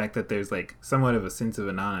of the fact that there's like somewhat of a sense of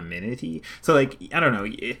anonymity. So like I don't know.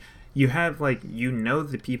 You have like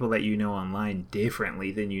the people that you know online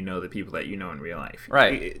differently than you know the people that you know in real life,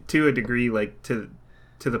 right? To a degree, like to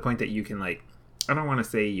the point that you can like I don't want to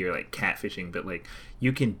say you're like catfishing, but like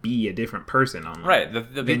you can be a different person online, right?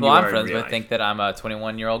 The people I'm friends with think that I'm a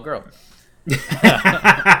 21-year-old girl.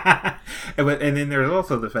 And then there's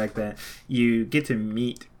also the fact that you get to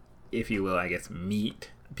meet, if you will, I guess,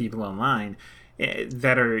 meet people online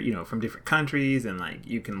that are, you know, from different countries, and like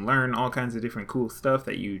you can learn all kinds of different cool stuff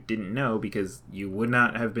that you didn't know because you would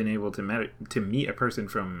not have been able to meet a person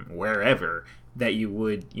from wherever that you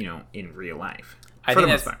would, you know, in real life. I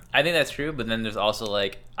think that's true, but then there's also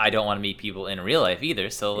like I don't want to meet people in real life either,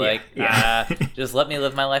 so like just let me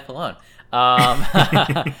live my life alone.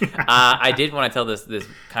 I did want to tell this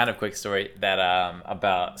kind of quick story that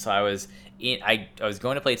about so I was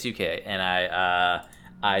going to play 2K and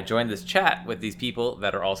I joined this chat with these people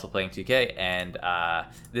that are also playing 2K, and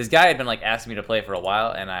this guy had been like asking me to play for a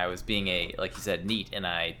while, and I was being like you said, neat, and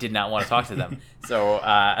I did not want to talk to them. So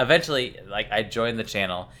eventually, like I joined the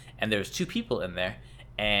channel, and there's 2 people in there,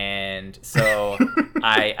 and so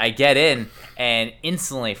I get in, and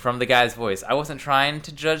instantly from the guy's voice, I wasn't trying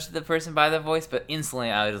to judge the person by the voice, but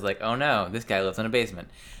instantly I was like, oh no, this guy lives in a basement.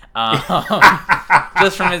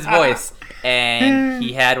 Just from his voice. And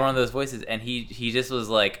he had one of those voices, and he just was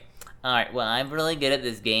like, all right, well, I'm really good at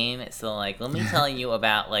this game, so like let me tell you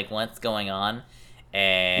about like what's going on.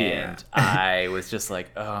 And I was just like,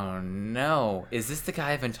 oh no, is this the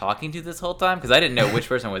guy I've been talking to this whole time? Because I didn't know which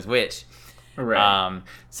person was which. Right.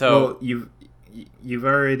 So well, you've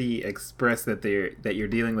already expressed that you're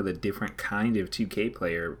dealing with a different kind of 2K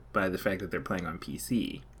player by the fact that they're playing on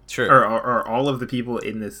PC. True. Or all of the people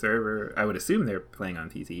in this server, I would assume they're playing on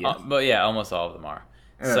PC. Yes? But yeah, almost all of them are.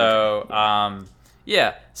 So,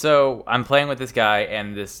 so I'm playing with this guy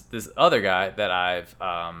and this other guy that I've,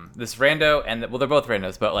 this rando, and well, they're both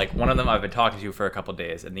randos, but like one of them I've been talking to for a couple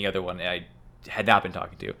days, and the other one I had not been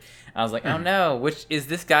talking to. And I was like, oh no, which is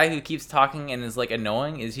this guy who keeps talking and is like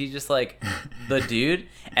annoying? Is he just like the dude?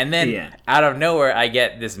 And then out of nowhere, I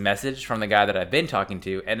get this message from the guy that I've been talking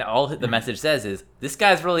to, and all the message says is, this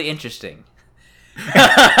guy's really interesting.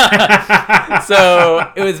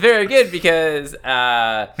 So it was very good because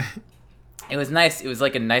it was nice. It was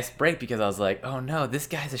like a nice break because I was like, oh no, this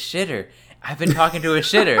guy's a shitter. I've been talking to a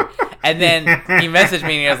shitter. And then he messaged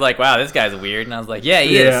me and he was like, wow, this guy's weird. And I was like, yeah,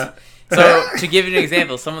 he is. So to give you an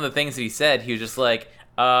example, some of the things that he said, he was just like,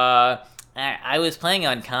 I was playing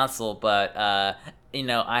on console, but you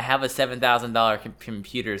know, I have a $7,000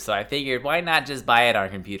 computer, so I figured why not just buy it on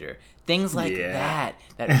computer? Things like that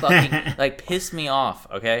fucking like piss me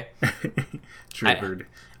off. Okay, triggered.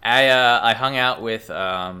 I hung out with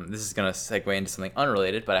this is gonna segue into something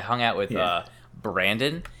unrelated, but I hung out with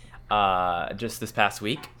Brandon just this past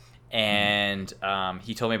week. And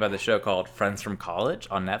he told me about the show called Friends from College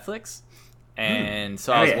on Netflix, and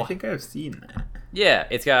so I think I've seen that. Yeah,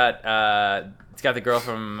 it's got the girl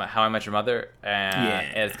from How I Met Your Mother,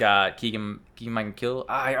 and it's got Keegan-Michael Key.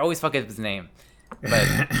 I always fuck up his name, but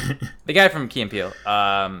the guy from Key and Peele.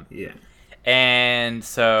 And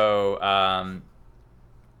so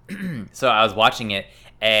so I was watching it,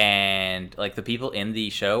 and like the people in the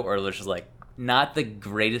show are just like not the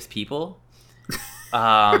greatest people.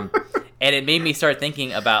 And it made me start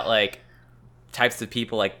thinking about like types of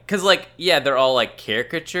people, like because like they're all like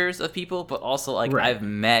caricatures of people, but also like I've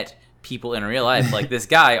met people in real life, like this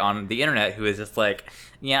guy on the internet who is just like,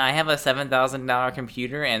 I have a $7,000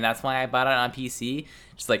 computer and that's why I bought it on PC.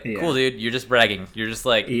 Just like, cool dude, you're just bragging. You're just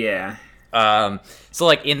like so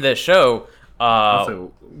like in the show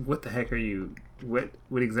also, what the heck are you what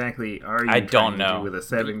exactly are you I trying don't to know. do with a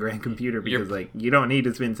 $7,000 computer? Because You're- like you don't need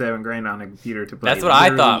to spend $7,000 on a computer to play That's what I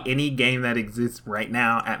literally thought. any game that exists right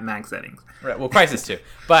now at max settings. Right. Well, Crysis too,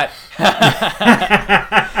 but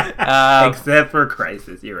Except for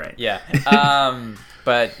Crysis, you're right. yeah.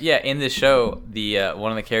 But yeah, in this show, the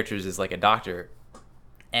one of the characters is like a doctor,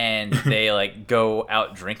 and they like go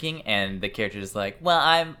out drinking, and the character is like, "Well,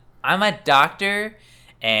 I'm a doctor,"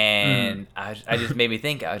 and I just made me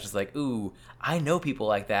think. I was just like, "Ooh, I know people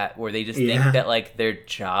like that, where they just think that like their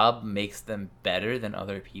job makes them better than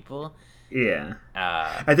other people." Yeah.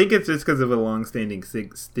 I think it's just because of a long-standing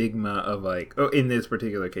stigma of like, in this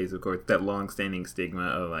particular case, of course, that long-standing stigma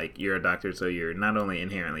of like, you're a doctor, so you're not only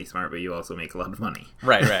inherently smart, but you also make a lot of money.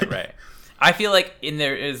 Right. I feel like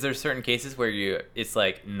there certain cases where it's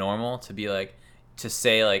like normal to be like, to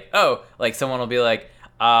say like, oh, like someone will be like,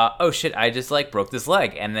 oh shit, I just like broke this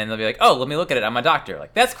leg, and then they'll be like, oh, let me look at it, I'm a doctor.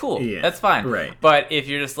 Like, that's cool. Yeah, that's fine. Right. But if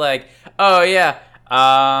you're just like, oh yeah,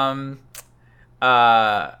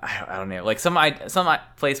 I don't know, like some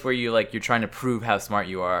place where you're trying to prove how smart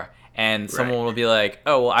you are, and someone will be like,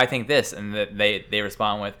 oh, well, I think this, and they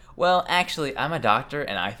respond with, well, actually, I'm a doctor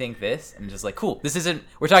and I think this, and just like, cool,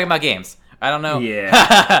 we're talking about games. I don't know. Yeah.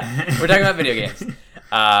 We're talking about video games.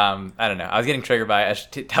 I don't know. I was getting triggered by a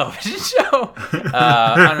television show.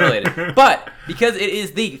 Unrelated. But because it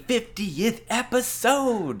is the 50th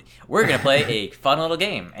episode, we're going to play a fun little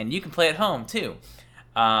game, and you can play at home too.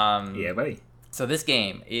 Yeah, buddy. So this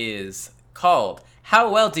game is called How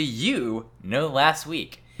Well Do You Know Last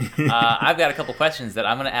Week? I've got a couple questions that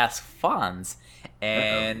I'm going to ask Fonz,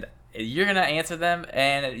 and you're going to answer them,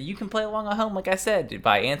 and you can play along at home, like I said,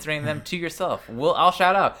 by answering them to yourself. I'll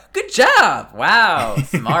shout out, good job! Wow,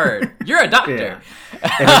 smart. You're a doctor.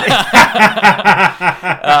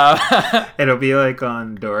 It'll be like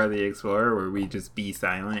on Dora the Explorer, where we just be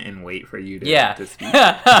silent and wait for you to speak.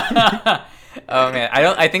 Oh man,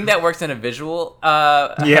 I think that works in a visual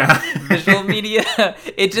visual media.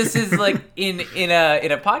 It just is like in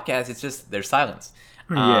a podcast, it's just there's silence.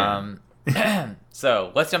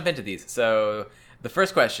 So let's jump into these. So the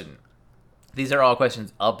first question, these are all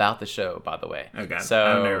questions about the show, by the way. Oh god, so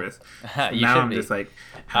I'm nervous. Now I'm just like,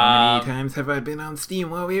 how many times have I been on Steam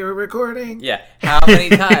while we were recording? Yeah, how many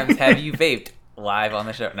times have you vaped live on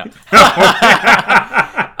the show? No.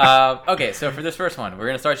 Okay, so for this first one, we're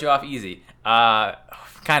gonna start you off easy.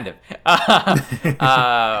 Kind of.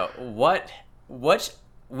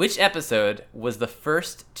 Which episode was the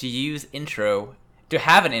first to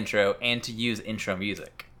have an intro and to use intro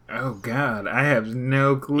music? Oh god, I have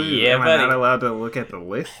no clue. Yeah, Am I not allowed to look at the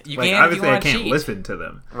list? You can. Obviously, I can't listen to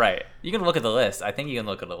them. Right. You can look at the list. I think you can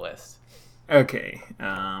look at the list. Okay.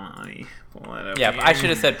 Let me pull it up. Yeah, I should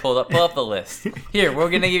have said pull up the list. Here, we're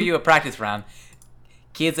gonna give you a practice round.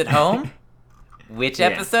 Kids at home, which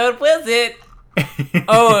episode was it?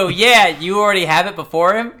 Oh yeah, you already have it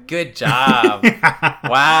before him? Good job.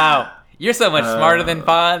 Wow. You're so much smarter than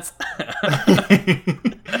Fonz.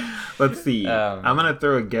 Let's see. I'm going to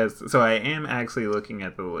throw a guess. So I am actually looking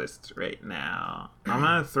at the list right now. I'm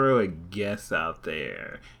going to throw a guess out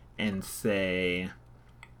there and say,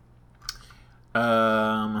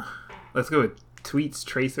 let's go with Tweets,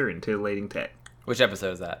 Tracer, and Titillating Tech. Which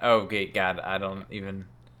episode is that? Oh, okay, God, I don't even...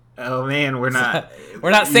 Oh man, we're not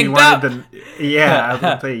synced up. I was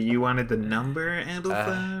gonna say you wanted the number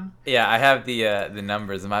episode. Yeah, I have the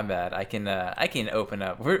numbers. My bad. I can open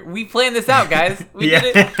up. We planned this out, guys. We did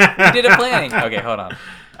it. We did a planning. Okay, hold on.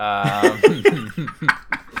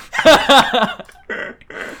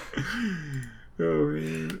 Oh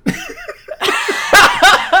man.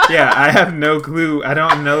 Yeah, I have no clue. I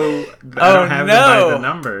don't know. I don't have them by the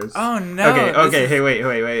numbers. Oh no. Okay. Hey, wait.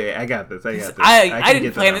 I got this. I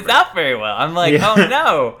didn't plan this out very well. I'm like, oh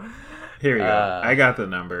no. Here we go. I got the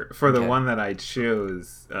number for the one that I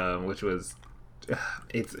chose, which was.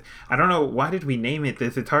 I don't know, why did we name it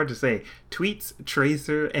this? It's hard to say. Tweets,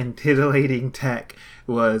 Tracer, and Titillating Tech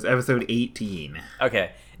was episode 18.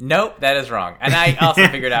 Okay. Nope, that is wrong. And I also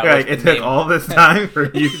figured out. It took all this time for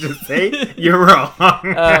you to say you're wrong.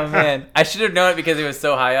 Oh man, I should have known it because it was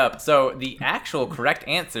so high up. So the actual correct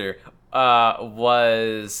answer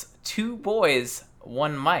was 2 boys,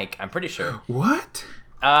 1 mic. I'm pretty sure. What?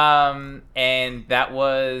 And that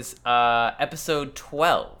was episode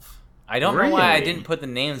 12. I don't know why I didn't put the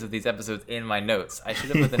names of these episodes in my notes. I should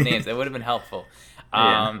have put the names. It would have been helpful.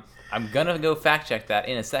 I'm gonna go fact check that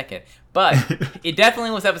in a second. But it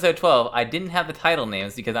definitely was episode 12. I didn't have the title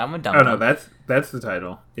names because I'm a dumb one. Oh no, that's the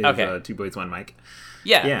title. Okay. 2 boys, 1 mic.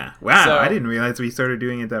 Yeah. Yeah. Wow, so, I didn't realize we started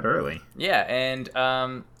doing it that early. Yeah, and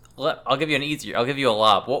I'll give you an easier. I'll give you a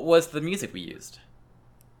lob. What was the music we used?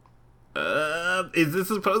 Is this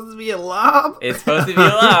supposed to be a lob? It's supposed to be a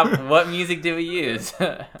lob. What music did we use?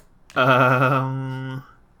 I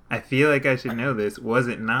feel like I should know this. Was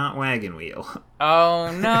it not Wagon Wheel?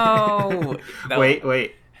 Oh no!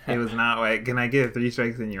 Wait. It was not. Can I get a 3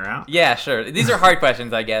 strikes and you're out? Yeah, sure. These are hard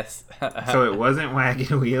questions, I guess. So it wasn't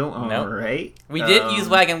Wagon Wheel. All Nope. right. We did use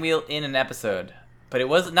Wagon Wheel in an episode, but it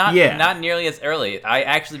was not nearly as early. I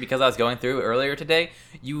actually, because I was going through earlier today,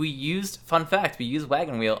 we used, fun fact, we used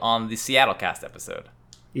Wagon Wheel on the Seattle Cast episode.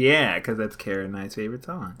 Yeah, because that's Kara and I's favorite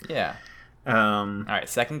song. Yeah. All right,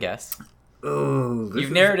 second guess. Oh,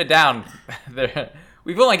 You've narrowed it down.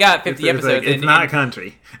 We've only got 50 episodes. It's not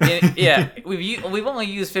country. Yeah, we've only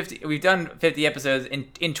used 50. We've done 50 episodes.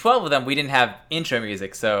 In 12 of them, we didn't have intro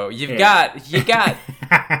music. So you've got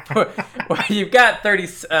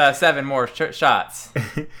 37 more shots.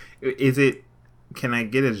 Is it? Can I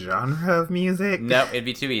get a genre of music? Nope, it'd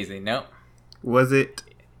be too easy. Nope. Was it?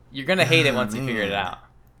 You're gonna hate it once you figure it out.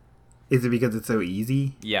 Is it because it's so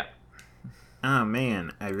easy? Yeah. Oh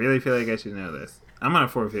man, I really feel like I should know this. I'm gonna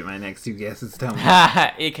forfeit my next 2 guesses. Tell me.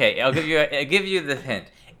 Okay, I'll give you the hint.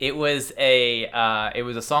 It was a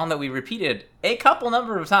song that we repeated a couple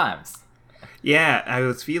number of times. Yeah, I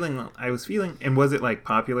was feeling, and was it like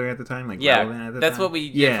popular at the time? Like relevant at the that's time? what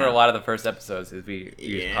we did for a lot of the first episodes. Is we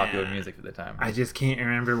used popular music at the time. I just can't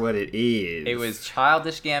remember what it is. It was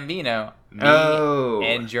Childish Gambino, Me,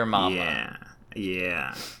 and Your Mama.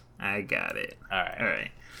 Yeah, I got it. All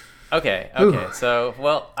right. Okay. Ooh. So,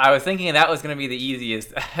 well, I was thinking that was going to be the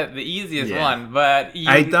easiest one, but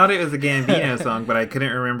I thought it was a Gambino song, but I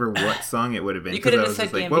couldn't remember what song it would have been. You could have just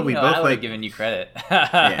said Gambino. Well, we both I would have given you credit.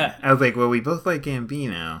 Yeah, I was like, well, we both like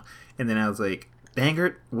Gambino, and then I was like, dang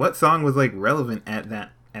it, what song was like relevant at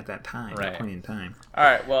that time, that point in time? All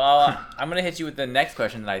right, well, I'm going to hit you with the next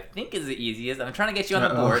question that I think is the easiest. I'm trying to get you on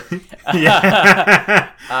the board.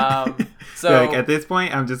 So like at this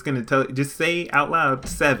point, I'm just gonna just say out loud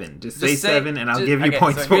 7. Just say 7, and I'll give you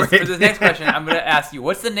points for it. For this next question, I'm gonna ask you,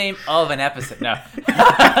 what's the name of an episode? No.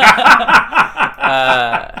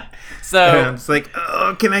 I'm just like,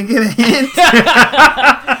 oh, can I get a hint?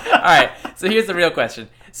 All right. So here's the real question.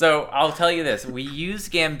 So I'll tell you this: we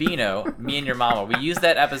used Gambino, Me and Your Mama. We used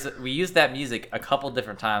that episode. We used that music a couple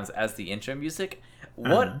different times as the intro music.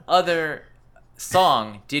 What other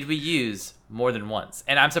song did we use more than once?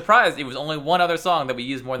 And I'm surprised it was only one other song that we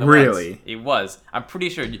used more than once. Really? It was. I'm pretty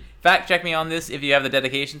sure. Fact check me on this if you have the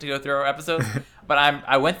dedication to go through our episodes. But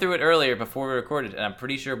I went through it earlier before we recorded, and I'm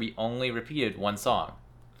pretty sure we only repeated one song.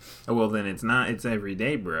 Oh, well, then it's not. It's Every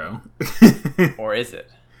Day, bro. Or is it?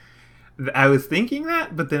 I was thinking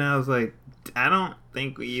that, but then I was like, I don't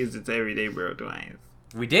think we used It's Every Day, bro twice.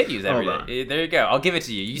 We did use Every Day. There you go. I'll give it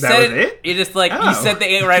to you. You that said was it? You just you said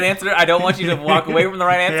the right answer. I don't want you to walk away from the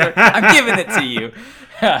right answer. I'm giving it to you.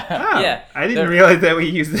 Yeah. I didn't realize that we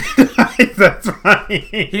used it twice. That's funny.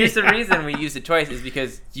 Here's the reason we used it twice is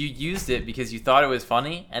because you used it because you thought it was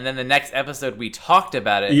funny, and then the next episode we talked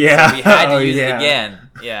about it. Yeah. So we had to use it again.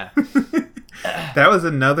 Yeah. That was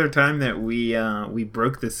another time that we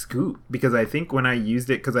broke the scoop, because I think when I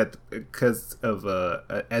used it because of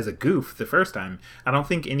as a goof the first time, I don't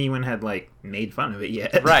think anyone had made fun of it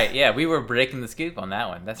yet. Right, yeah, we were breaking the scoop on that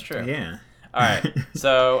one. That's true. Yeah. All right.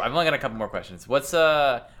 So, I've only got a couple more questions. What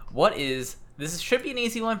is this should be an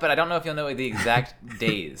easy one, but I don't know if you'll know the exact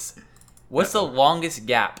days. What's the longest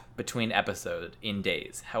gap between episodes in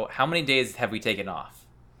days? How many days have we taken off?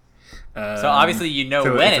 So obviously you know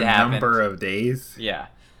when it happened. Number of days. Yeah,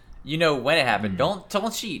 you know when it happened. Don't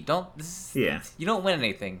cheat. You don't win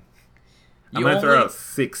anything. I'm gonna throw out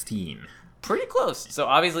 16. Pretty close. So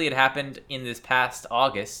obviously it happened in this past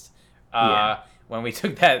August, when we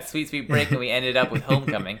took that sweet break and we ended up with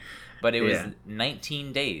Homecoming. But it was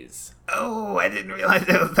 19 days. Oh, I didn't realize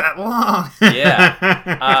it was that long.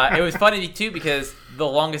 Yeah, it was funny too because the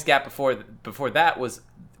longest gap before that was.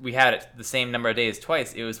 We had it the same number of days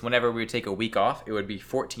twice. It was whenever we would take a week off, it would be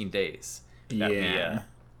 14 days. Between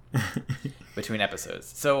episodes.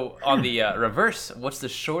 So on the reverse, what's the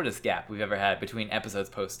shortest gap we've ever had between episodes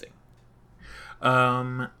posting?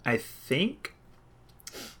 I think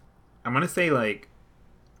I'm gonna say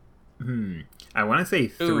I want to say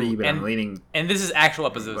 3, but I'm leaning. And this is actual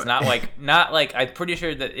episodes, not like I'm pretty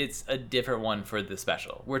sure that it's a different one for the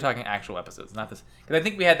special. We're talking actual episodes, not this, because I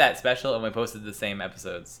think we had that special and we posted the same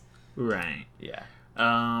episodes. Right. Yeah.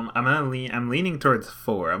 I'm leaning towards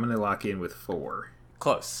 4. I'm gonna lock in with 4.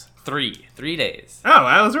 Close. 3 days. Oh,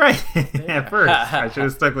 I was right at first. I should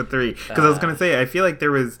have stuck with 3 because I was gonna say I feel like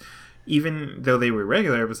there was. Even though they were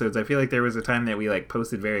regular episodes, I feel like there was a time that we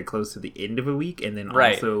posted very close to the end of a week, and then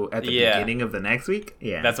also at the beginning of the next week.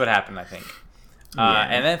 Yeah, that's what happened, I think.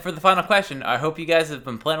 And then for the final question, I hope you guys have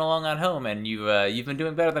been playing along on home and you've been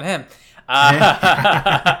doing better than him.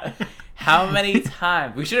 How many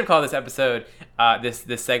times we should have called this episode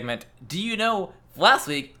this segment? Do you know last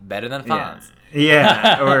week better than Fonz?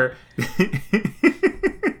 Yeah,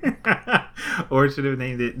 or should have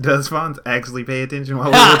named it, Does Fonz actually pay attention while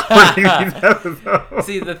we're recording these episodes?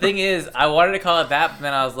 See, the thing is, I wanted to call it that, but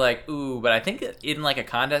then I was like, ooh, but I think in like a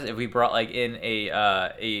contest, if we brought like in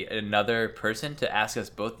another person to ask us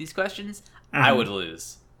both these questions, I would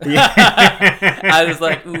lose. Yeah. I was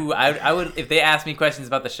like, ooh, I would, if they asked me questions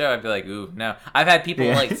about the show, I'd be like, ooh, no. I've had people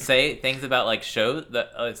like say things about like shows,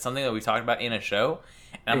 that something that we talked about in a show,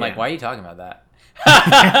 and I'm like, why are you talking about that?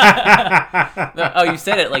 Oh, you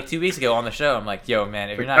said it like 2 weeks ago on the show. I'm like, yo,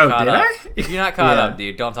 man, if you're not caught up, if you're not caught up,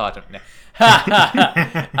 dude, don't talk to me.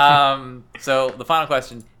 So the final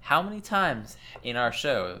question: how many times in our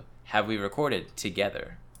show have we recorded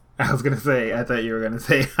together? I was gonna say, I thought you were gonna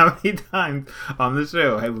say, how many times on the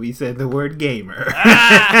show have we said the word gamer?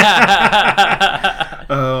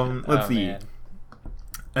 Let's see.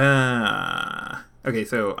 Okay,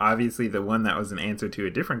 so obviously the one that was an answer to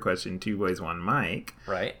a different question, Two Boys, One Mic.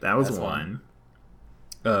 Right. That was one.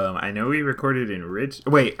 I know we recorded in Rich...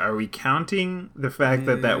 Wait, are we counting the fact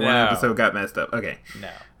that one episode got messed up? Okay.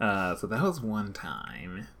 No. So that was one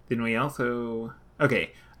time. Then we also...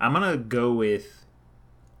 Okay, I'm going to go with...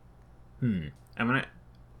 I'm going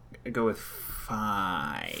to go with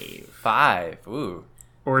 5. 5. Ooh.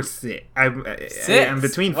 Or 6. 6? I'm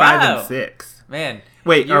between 5 and 6. Man.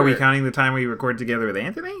 Wait, are we counting the time we recorded together with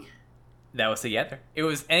Anthony? That was together. It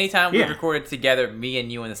was anytime we recorded together, me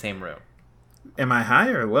and you in the same room. Am I high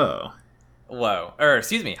or low? Low. Or,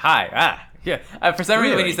 excuse me, high. Yeah. For some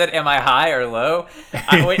reason, when you said, am I high or low,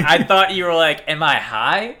 I thought you were like, am I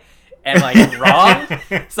high? And like, wrong?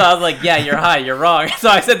 So I was like, yeah, you're high, you're wrong. So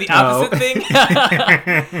I said the opposite thing.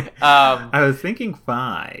 I was thinking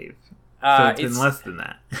 5. So it's been less than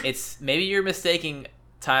that. It's maybe you're mistaking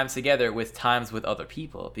times together with times with other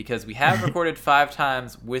people, because we have recorded 5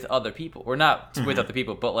 times with other people. Or not with other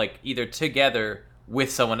people, but like either together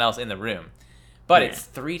with someone else in the room. But it's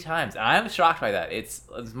 3 times. I'm shocked by that. It's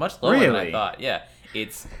much lower than I thought. Yeah.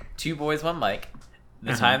 It's Two Boys, One Mic.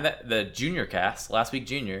 The time that the junior cast, last week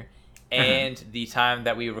junior, and the time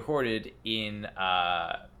that we recorded in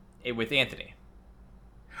with Anthony.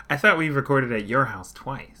 I thought we recorded at your house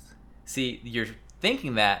twice. See, you're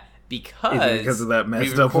thinking that because of that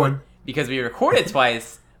messed up one? Because we recorded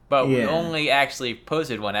twice, but we only actually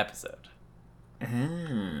posted 1 episode.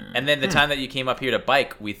 And then the time that you came up here to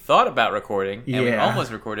bike, we thought about recording, and we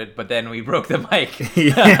almost recorded, but then we broke the mic.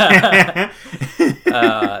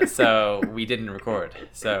 So we didn't record.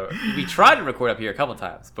 So we tried to record up here a couple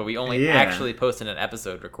times, but we only actually posted an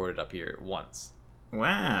episode recorded up here once.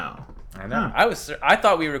 Wow. I know. I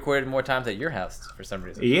thought we recorded more times at your house for some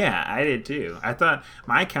reason. Yeah, I did too. I thought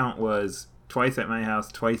my count was twice at my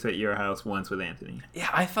house, twice at your house, once with Anthony. Yeah,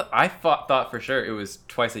 I thought for sure it was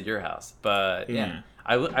twice at your house, but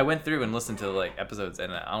I went through and listened to like episodes,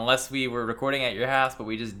 and unless we were recording at your house, but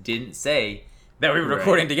we just didn't say that we were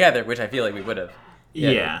recording together, which I feel like we would have.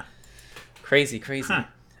 Yeah. Crazy.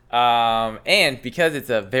 And because it's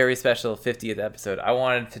a very special 50th episode, I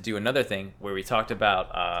wanted to do another thing where we talked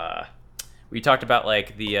about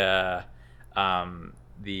like the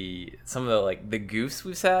some of the like the goofs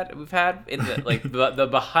we've had in the like the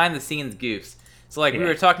behind the scenes goofs. So like we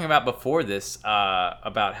were talking about before this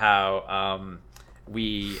about how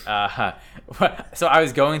we so I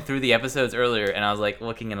was going through the episodes earlier, and I was like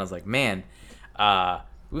looking, and I was like, man,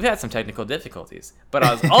 we've had some technical difficulties. But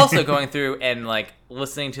I was also going through and like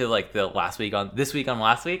listening to like the this week on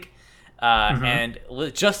last week, and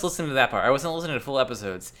just listening to that part. I wasn't listening to full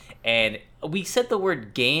episodes, and we said the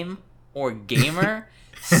word game or gamer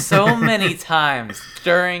so many times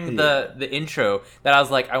during the intro that I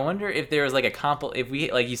was like, I wonder if there was like if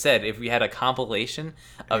we, like you said, if we had a compilation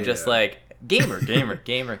of just like gamers.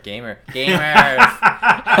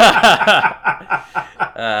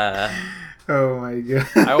 Oh my god.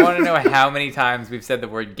 I want to know how many times we've said the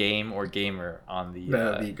word game or gamer on the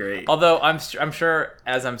that would be great. Although I'm sure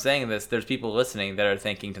as I'm saying this, there's people listening that are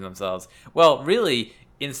thinking to themselves, well, really,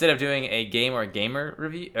 instead of doing a game or gamer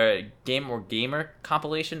review, game or gamer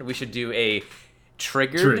compilation, we should do a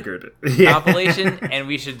triggered compilation, and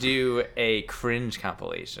we should do a cringe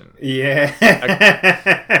compilation. Yeah.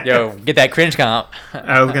 Yo, get that cringe comp.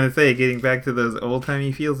 I was gonna say, getting back to those old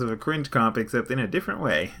timey feels of a cringe comp, except in a different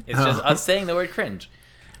way. It's just us saying the word cringe.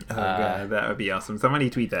 Oh god, that would be awesome.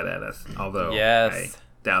 Somebody tweet that at us. Although I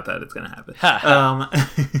doubt that it's gonna happen.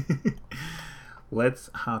 Let's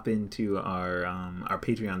hop into our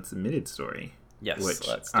Patreon submitted story. Yes, which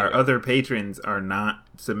let's do our it. other patrons are not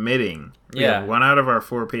submitting. We Yeah. have 1 out of our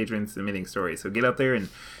 4 patrons submitting stories. So get out there and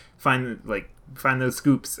find those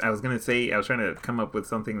scoops. I was trying to come up with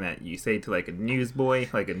something that you say to like a newsboy,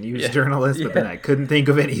 like a news journalist, but then I couldn't think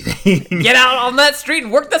of anything. Get out on that street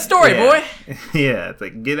and work the story, boy. Yeah, it's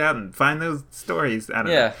like get out and find those stories. I don't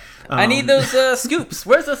know. I need those scoops.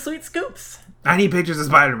 Where's the sweet scoops? I need pictures of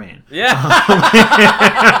Spider-Man. Yeah.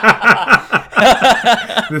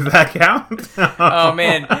 Does that count? Oh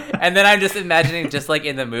man! And then I'm just imagining, just like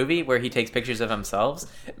in the movie where he takes pictures of himself.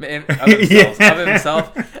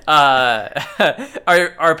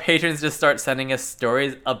 Our patrons just start sending us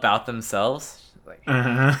stories about themselves. Like,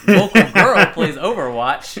 local girl plays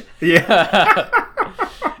Overwatch. Yeah.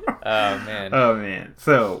 Oh man. Oh man.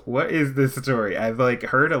 So what is this story? I've like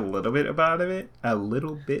heard a little bit about it,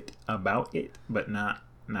 but not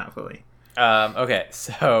fully. Okay,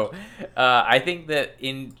 so I think that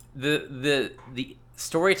in the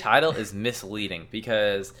story title is misleading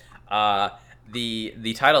because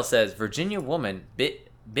the title says Virginia woman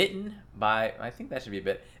bitten by, I think that should be a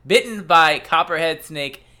bit, bitten by copperhead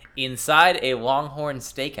snake inside a Longhorn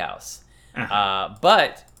Steakhouse.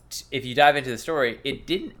 But if you dive into the story, it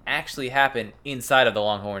didn't actually happen inside of the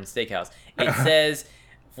Longhorn Steakhouse. It says,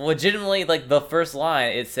 legitimately, like the first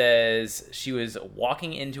line, it says she was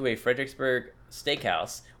walking into a Fredericksburg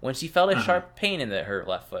steakhouse when she felt a sharp pain in her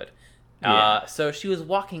left foot. So she was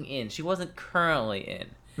walking in. She wasn't currently in.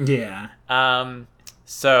 Yeah.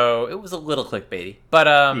 So it was a little clickbaity. But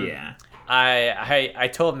yeah. I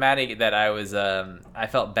told Maddie that I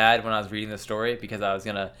felt bad when I was reading the story because I was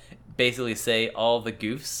gonna basically say all the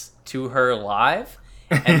goofs to her live,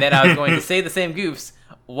 and then I was going to say the same goofs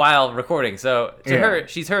while recording. So to her,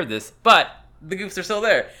 she's heard this, but the goofs are still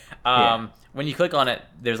there. When you click on it,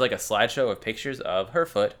 there's like a slideshow of pictures of her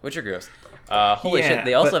foot, which are gross. Holy shit!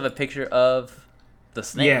 They also have a picture of the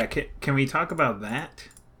snake. Yeah, can we talk about that?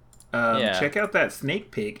 Check out that snake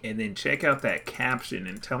pic, and then check out that caption,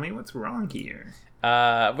 and tell me what's wrong here.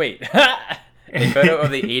 Wait, a photo of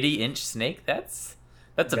the 80-inch snake? That's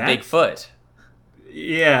a big foot.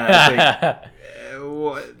 Yeah.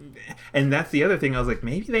 What? And that's the other thing. I was like,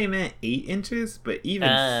 maybe they meant 8 inches, but even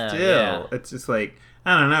still, it's just like,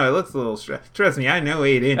 I don't know. It looks a little trust me, I know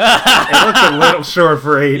 8 inches. It looks a little short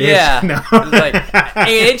for 8 inches. No. It's like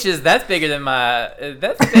 8 inches. That's bigger than my.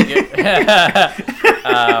 That's bigger.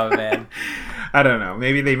 Oh man. I don't know.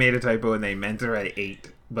 Maybe they made a typo and they meant to write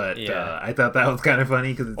 8. But I thought that was kind of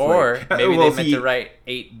funny because it's maybe they meant to write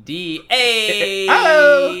 8D.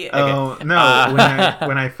 No!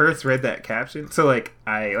 When I first read that caption, so like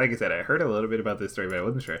I said, I heard a little bit about this story, but I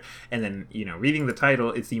wasn't sure. And then reading the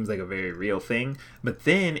title, it seems like a very real thing. But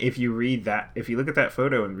then if you look at that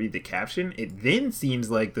photo and read the caption, it then seems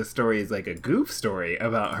like the story is like a goof story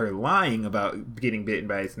about her lying about getting bitten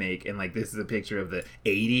by a snake, and like this is a picture of the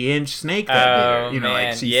 80-inch snake that bit her.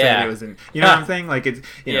 Like she said it was in. You know what I'm saying? Like it's.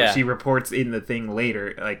 She reports in the thing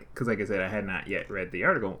later, because like I said, I had not yet read the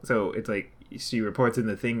article, so it's like she reports in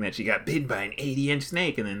the thing that she got bitten by an 80-inch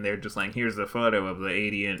snake, and then they're just like, here's the photo of the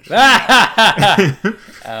 80-inch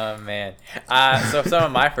Oh man. So some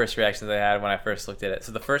of my first reactions I had when I first looked at it,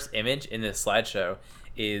 so the first image in this slideshow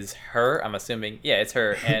is her, I'm assuming, it's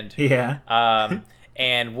her, and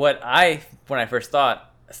and what when I first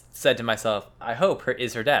said to myself, I hope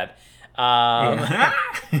is her dad.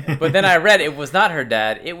 But then I read it was not her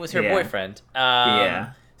dad, it was her boyfriend.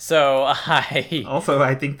 So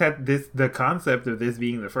I think that the concept of this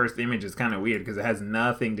being the first image is kind of weird because it has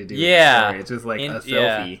nothing to do with the story. It's just like a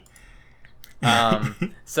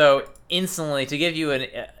selfie. So instantly, to give you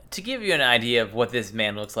an idea of what this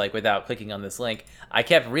man looks like without clicking on this link, I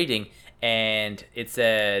kept reading and it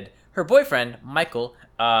said her boyfriend Michael,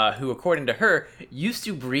 who, according to her, used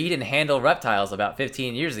to breed and handle reptiles about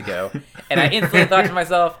 15 years ago. And I instantly thought to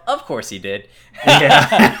myself, of course he did.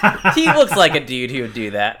 Yeah. He looks like a dude who would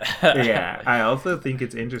do that. Yeah. I also think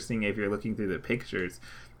it's interesting if you're looking through the pictures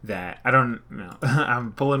that, I don't know,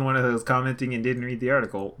 I'm pulling one of those commenting and didn't read the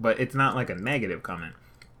article, but it's not like a negative comment.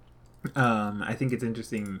 I think it's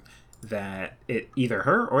interesting that either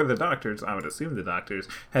her or the doctors, I would assume the doctors,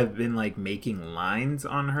 have been like making lines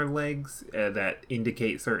on her legs that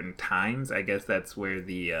indicate certain times. I guess that's where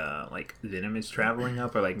the like venom is traveling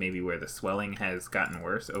up, or like maybe where the swelling has gotten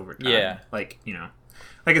worse over time. Yeah. Like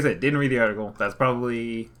like I said, didn't read the article. That's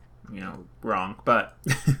probably wrong, but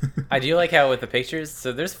I do like how with the pictures,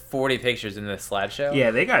 so there's 40 pictures in this slideshow.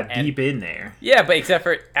 Yeah, they got deep in there. Yeah, but except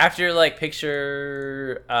for after like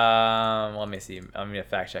picture let me see, I'm gonna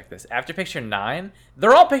fact check this. After picture 9,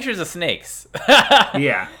 they're all pictures of snakes.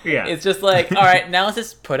 Yeah. It's just like, all right, now let's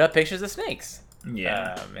just put up pictures of snakes.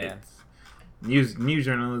 Yeah. Man. News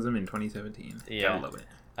journalism in 2017. Yeah. I love it.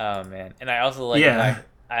 Oh man, and I also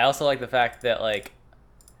like the fact that like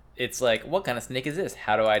it's like, what kind of snake is this?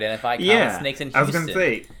 How do I identify common snakes in Houston? I was gonna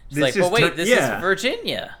say, it's like, well, wait, this is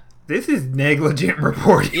Virginia. This is negligent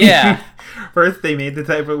reporting. Yeah. First, they made the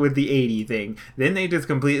typo with the 80 thing. Then they just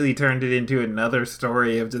completely turned it into another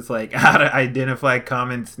story of just like how to identify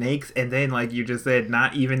common snakes. And then, like you just said,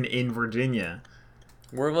 not even in Virginia.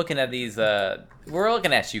 We're looking at these. We're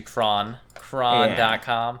looking at you,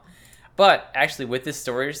 Cron.com. But actually, with this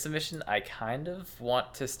story submission, I kind of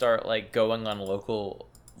want to start like going on local.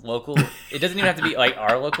 It doesn't even have to be like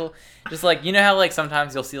our local. Just like, you know how like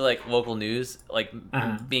sometimes you'll see like local news like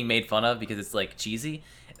being made fun of because it's like cheesy.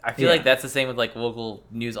 I feel like that's the same with like local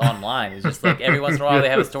news online. It's just like every once in a while they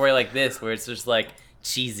have a story like this where it's just like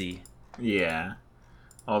cheesy. Yeah.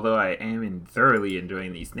 Although I am thoroughly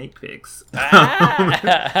enjoying these snake pics.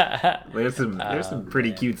 There's some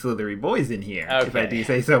pretty cute slithery boys in here, if I do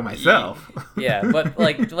say so myself. Yeah, but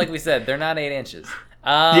like we said, they're not 8 inches.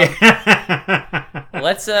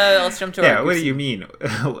 Let's jump to our. What do you mean?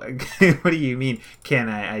 What do you mean? Can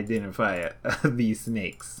I identify these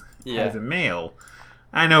snakes as a male?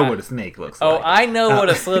 I know what a snake looks like. Oh, I know what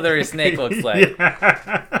a slithery snake looks like.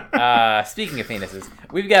 Speaking of penises,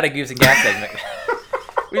 we've got a Goose and Gas segment.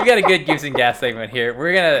 We've got a good Goose and Gas segment here.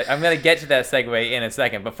 I'm gonna get to that segue in a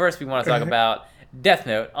second, but first we want to talk about Death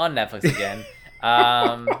Note on Netflix again.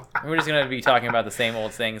 We're just gonna be talking about the same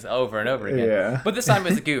old things over and over again. Yeah. But this time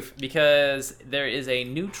it's a goof because there is a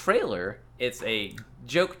new trailer. It's a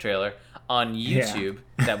joke trailer on YouTube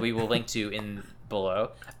that we will link to in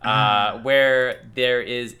below, where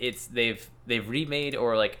they've remade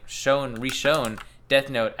or like reshown Death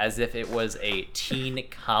Note as if it was a teen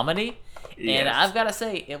comedy. Yes. And I've got to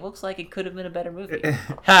say, it looks like it could have been a better movie.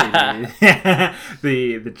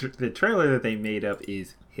 The trailer that they made up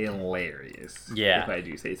is hilarious. Yeah, if I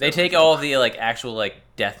do say so. They take all the like actual like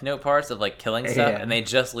Death Note parts of like killing stuff, and they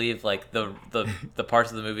just leave like the parts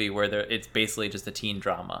of the movie where it's basically just a teen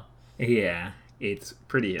drama. Yeah, it's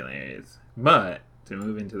pretty hilarious. But to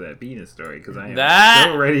move into that penis story, because I am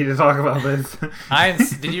so ready to talk about this.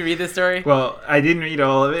 Did you read this story? Well, I didn't read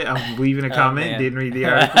all of it. I'm leaving a comment. Didn't read the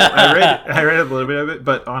article. I read a little bit of it,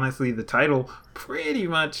 but honestly, the title pretty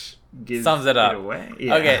much sums it up. Away.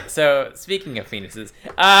 Yeah. Okay, so speaking of penises,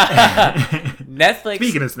 Netflix.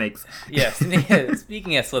 Speaking of snakes. Yes.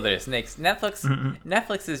 Speaking of slithery snakes,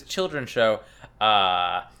 Netflix's children's show.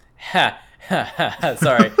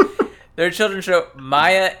 Sorry, their children's show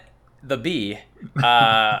Maya the Bee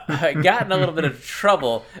got in a little bit of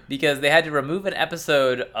trouble because they had to remove an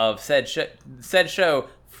episode of said show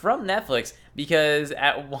from Netflix because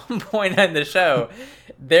at one point in the show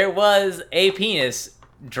there was a penis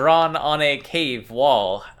drawn on a cave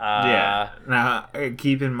wall. Now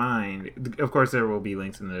keep in mind, of course there will be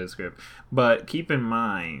links in the script, but keep in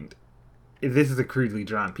mind this is a crudely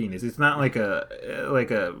drawn penis. It's not like a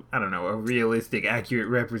I don't know, a realistic, accurate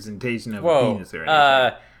representation of a penis or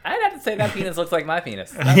anything. I'd have to say that penis looks like my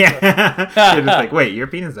penis. You're just like, wait, your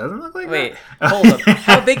penis doesn't look like that? Wait, hold up.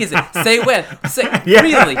 How big is it? Say when. Say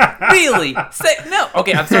really. Say no.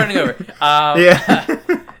 Okay, I'm starting over.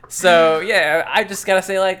 So yeah, I just gotta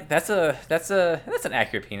say like that's an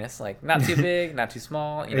accurate penis. Like not too big, not too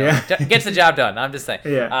small. You know, gets the job done. I'm just saying.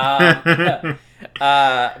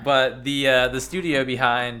 But the studio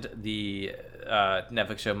behind the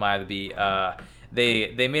Netflix show Maya the Bee,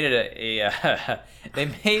 they made it they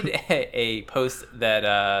made a post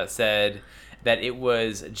that said that it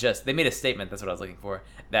was just, they made a statement, that's what I was looking for,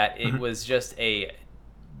 that it was just a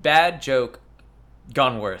bad joke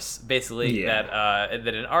gone worse, basically. That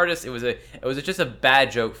an artist, it was just a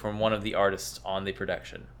bad joke from one of the artists on the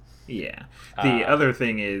production. Yeah. The other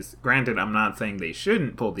thing is, granted, I'm not saying they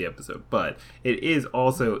shouldn't pull the episode, but it is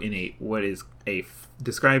also in what is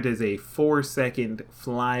described as a 4-second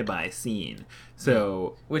flyby scene.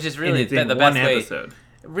 So, which is really the best episode. Way.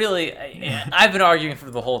 Really, I've been arguing for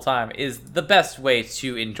the whole time, is the best way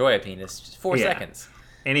to enjoy a penis. Just 4 seconds.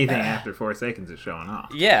 Anything after 4 seconds is showing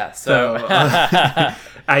off. Yeah. So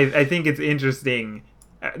I think it's interesting.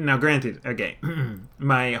 Now, granted, okay,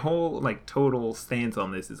 my whole total stance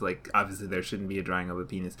on this is obviously there shouldn't be a drawing of a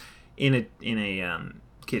penis in a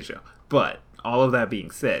kid show. But all of that being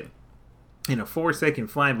said, in a 4-second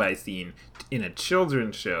flyby scene in a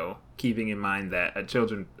children's show, keeping in mind that a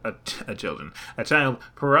child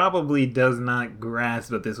probably does not grasp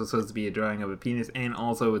that this was supposed to be a drawing of a penis, and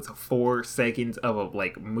also it's 4 seconds of a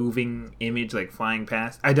moving image flying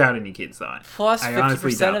past. I doubt any kid saw it. Plus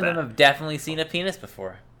 50% of them have definitely seen a penis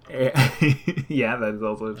before. Yeah, that is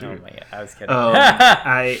also true. Oh my god, I was kidding.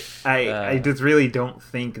 I just really don't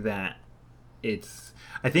think that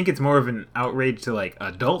I think it's more of an outrage to like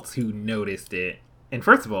adults who noticed it. And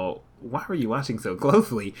first of all, why were you watching so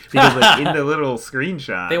closely? Because like in the little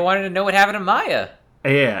screenshot, they wanted to know what happened to Maya.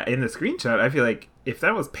 Yeah, in the screenshot, I feel like if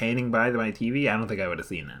that was panning by my TV, I don't think I would have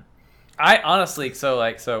seen that. I honestly, so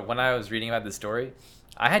when I was reading about this story,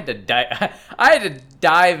 I had to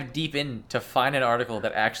dive deep in to find an article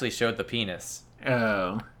that actually showed the penis.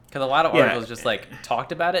 Oh. Because a lot of articles just like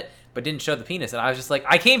talked about it, but didn't show the penis, and I was just like,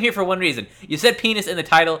 I came here for one reason. You said penis in the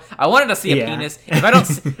title. I wanted to see a penis. If I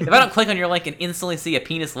don't click on your link and instantly see a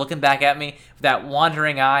penis looking back at me with that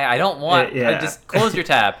wandering eye, I don't want. Just close your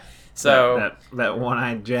tab. So that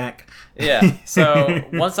one-eyed Jack. Yeah. So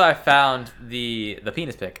once I found the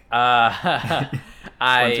penis pic, once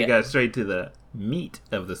you got straight to the meat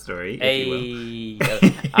of the story, if you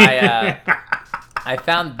will. I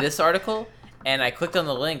found this article. And I clicked on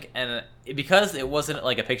the link, and because it wasn't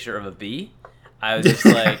like a picture of a bee, I was just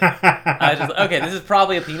like, okay, this is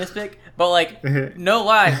probably a penis pic. But like, no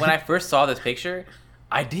lie, when I first saw this picture,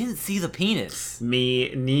 I didn't see the penis.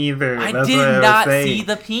 Me neither. I did not see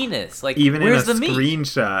the penis. Like, even where's in a the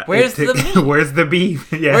screenshot, meat? Where's the meat? Where's the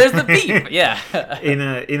beef? Yeah. Where's the beef? Yeah. in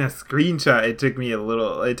a screenshot, it took me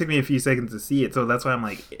a few seconds to see it. So that's why I'm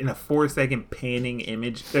like, in a 4-second panning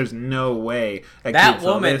image, there's no way that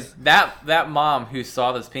woman, that mom who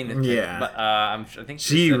saw this penis. Yeah. I think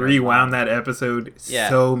she rewound that episode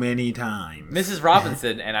so many times. Mrs.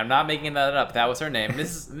 Robinson, and I'm not making that up. That was her name,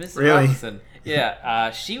 Mrs. Really? Robinson.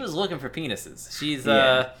 Yeah, she was looking for penises. She's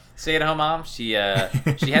a stay-at-home mom. She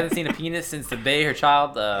hasn't seen a penis since the day her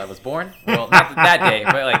child was born. Well, not that day,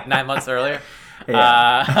 but like 9 months earlier.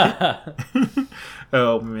 Yeah.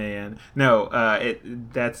 Oh man, no.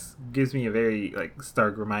 That gives me a very like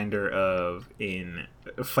stark reminder of in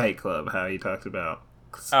Fight Club how he talks about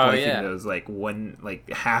splicing those like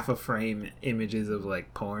half a frame images of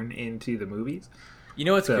like porn into the movies. You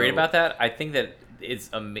know what's great about that? I think that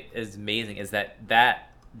is amazing is that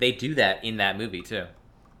they do that in that movie too.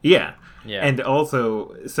 Yeah. And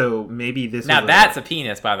also, so maybe this now that's a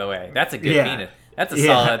penis, by the way. That's a good penis. That's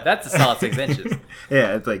a solid 6 inches.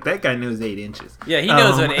 Yeah, it's like that guy knows 8 inches. Yeah, he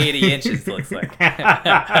knows what 80 inches looks like.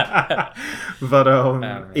 But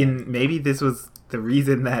maybe this was the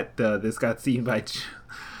reason that this got seen by.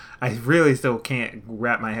 I really still can't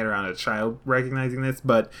wrap my head around a child recognizing this,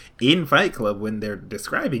 but in Fight Club, when they're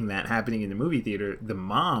describing that happening in the movie theater, the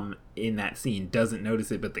mom in that scene doesn't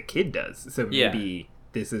notice it, but the kid does. So maybe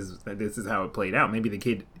this is how it played out. Maybe the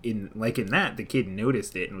kid the kid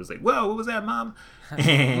noticed it and was like, "Whoa, what was that, Mom?"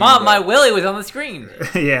 And, Mom, my willy was on the screen.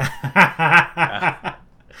 Yeah.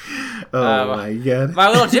 Oh my god.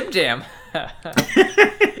 My little Jim Jam.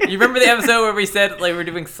 You remember the episode where we said like we're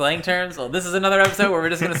doing slang terms? Well, this is another episode where we're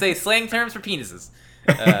just gonna say slang terms for penises.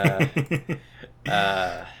 Oh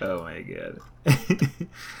my god.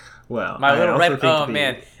 Well, my little red. Oh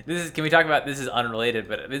man, Can we talk about this? Is unrelated,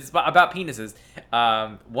 but it's about penises.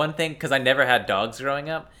 One thing, because I never had dogs growing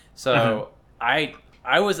up, so I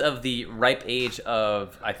was of the ripe age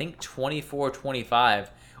of I think 24,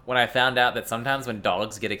 25 when I found out that sometimes when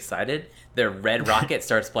dogs get excited, their red rocket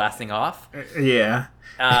starts blasting off. Yeah.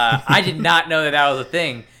 I did not know that was a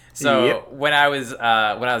thing. So when I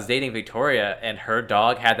was dating Victoria and her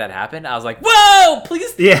dog had that happen, I was like, "Whoa,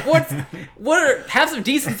 please! Have some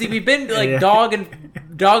decency. We've been like dog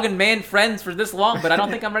and man friends for this long, but I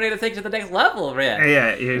don't think I'm ready to take it to the next level yet."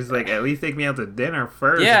 Yeah, he was like, "At least take me out to dinner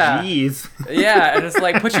first." Yeah, jeez. Yeah, and it's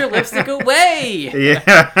like, put your lipstick away. Yeah.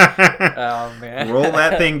 Oh man. Roll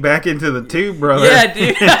that thing back into the tube, brother. Yeah,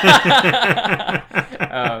 dude.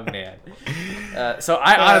 Oh man. So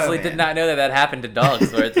I honestly did not know that happened to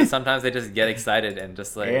dogs, where sometimes they just get excited and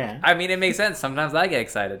just like, I mean, it makes sense. Sometimes I get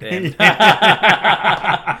excited. And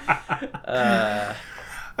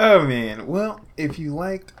oh man, well, if you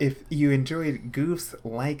enjoyed goofs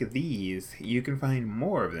like these, you can find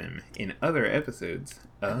more of them in other episodes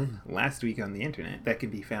of Last Week on the Internet that can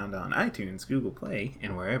be found on iTunes, Google Play,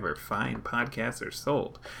 and wherever fine podcasts are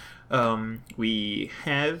sold. We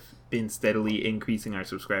have been steadily increasing our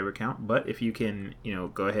subscriber count, but if you can,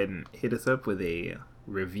 go ahead and hit us up with a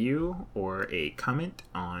review or a comment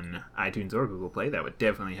on iTunes or Google Play, that would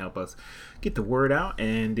definitely help us get the word out.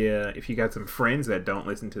 And if you got some friends that don't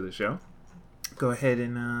listen to the show, go ahead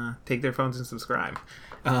and take their phones and subscribe.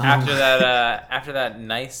 After that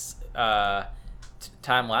nice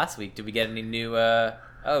time last week, did we get any new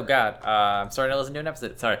oh god, I'm starting to listen to an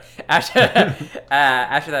episode. Sorry.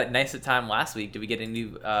 After that nice time last week, did we get any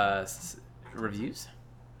new reviews?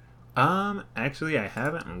 Actually, I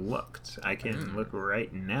haven't looked. I can look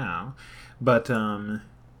right now, but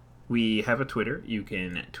We have a Twitter. You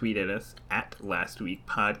can tweet at us at Last Week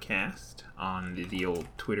Podcast on the old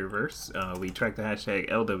Twitterverse. We track the hashtag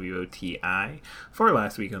LWOTI for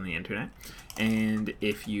Last Week on the Internet. And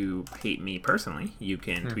if you hate me personally, you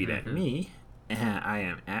can tweet at me. I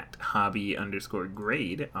am at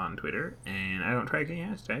hobby_grade on Twitter, and I don't track any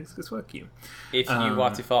hashtags because fuck you. If you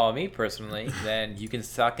want to follow me personally, then you can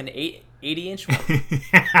suck an 80-inch one.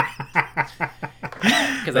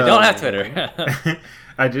 Because I don't have Twitter.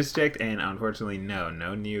 I just checked, and unfortunately, no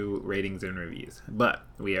new ratings and reviews. But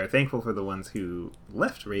we are thankful for the ones who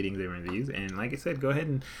left ratings and reviews. And like I said, go ahead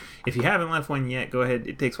and, if you haven't left one yet, go ahead.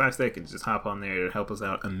 It takes 5 seconds. Just hop on there. It'll help us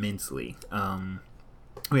out immensely.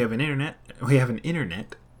 We have an internet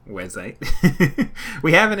website.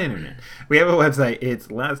 We have an internet. We have a website. It's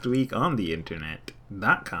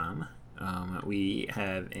lastweekontheinternet.com. We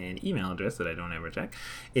have an email address that I don't ever check.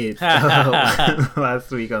 It's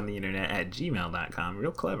lastweekontheinternet@gmail.com.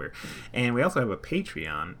 Real clever. And we also have a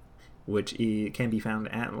Patreon, which can be found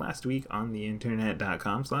at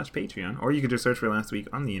lastweekontheinternet.com/Patreon, or you could just search for Last Week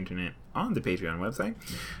on the Internet on the Patreon website.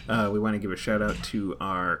 We want to give a shout out to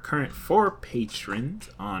our current 4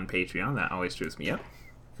 patrons on Patreon. That always trips me up.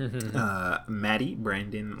 Maddie,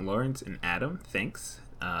 Brandon, Lawrence, and Adam. Thanks.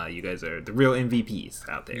 You guys are the real MVPs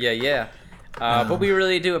out there. Yeah. But we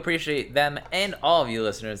really do appreciate them and all of you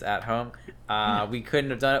listeners at home. We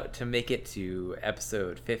couldn't have done it to make it to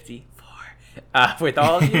episode 54 with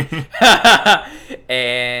all of you.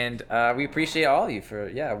 And we appreciate all of you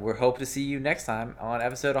we hope to see you next time on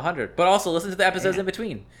episode 100. But also listen to the episodes in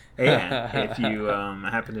between. And if you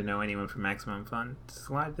happen to know anyone from Maximum Fun,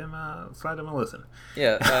 slide them a listen.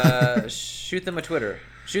 Yeah, shoot them a Twitter.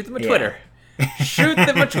 Shoot them a Twitter. Shoot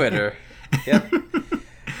them a Twitter. Yep.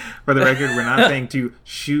 For the record, we're not saying to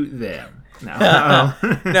shoot them. No.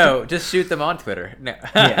 No, just shoot them on Twitter. No.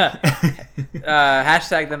 Yeah.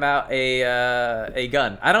 Hashtag them out a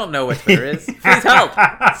gun. I don't know what Twitter is. Please help.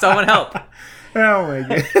 Someone help. Oh my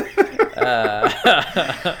god.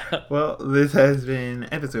 Well, this has been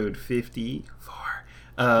episode 54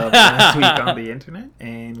 of Last Week on the Internet,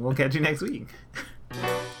 and we'll catch you next week.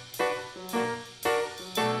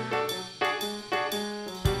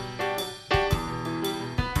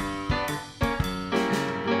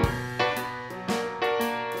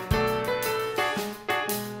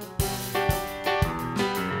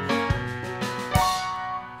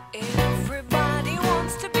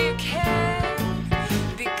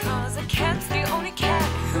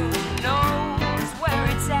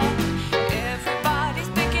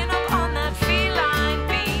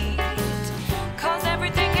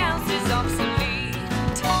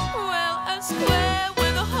 Square.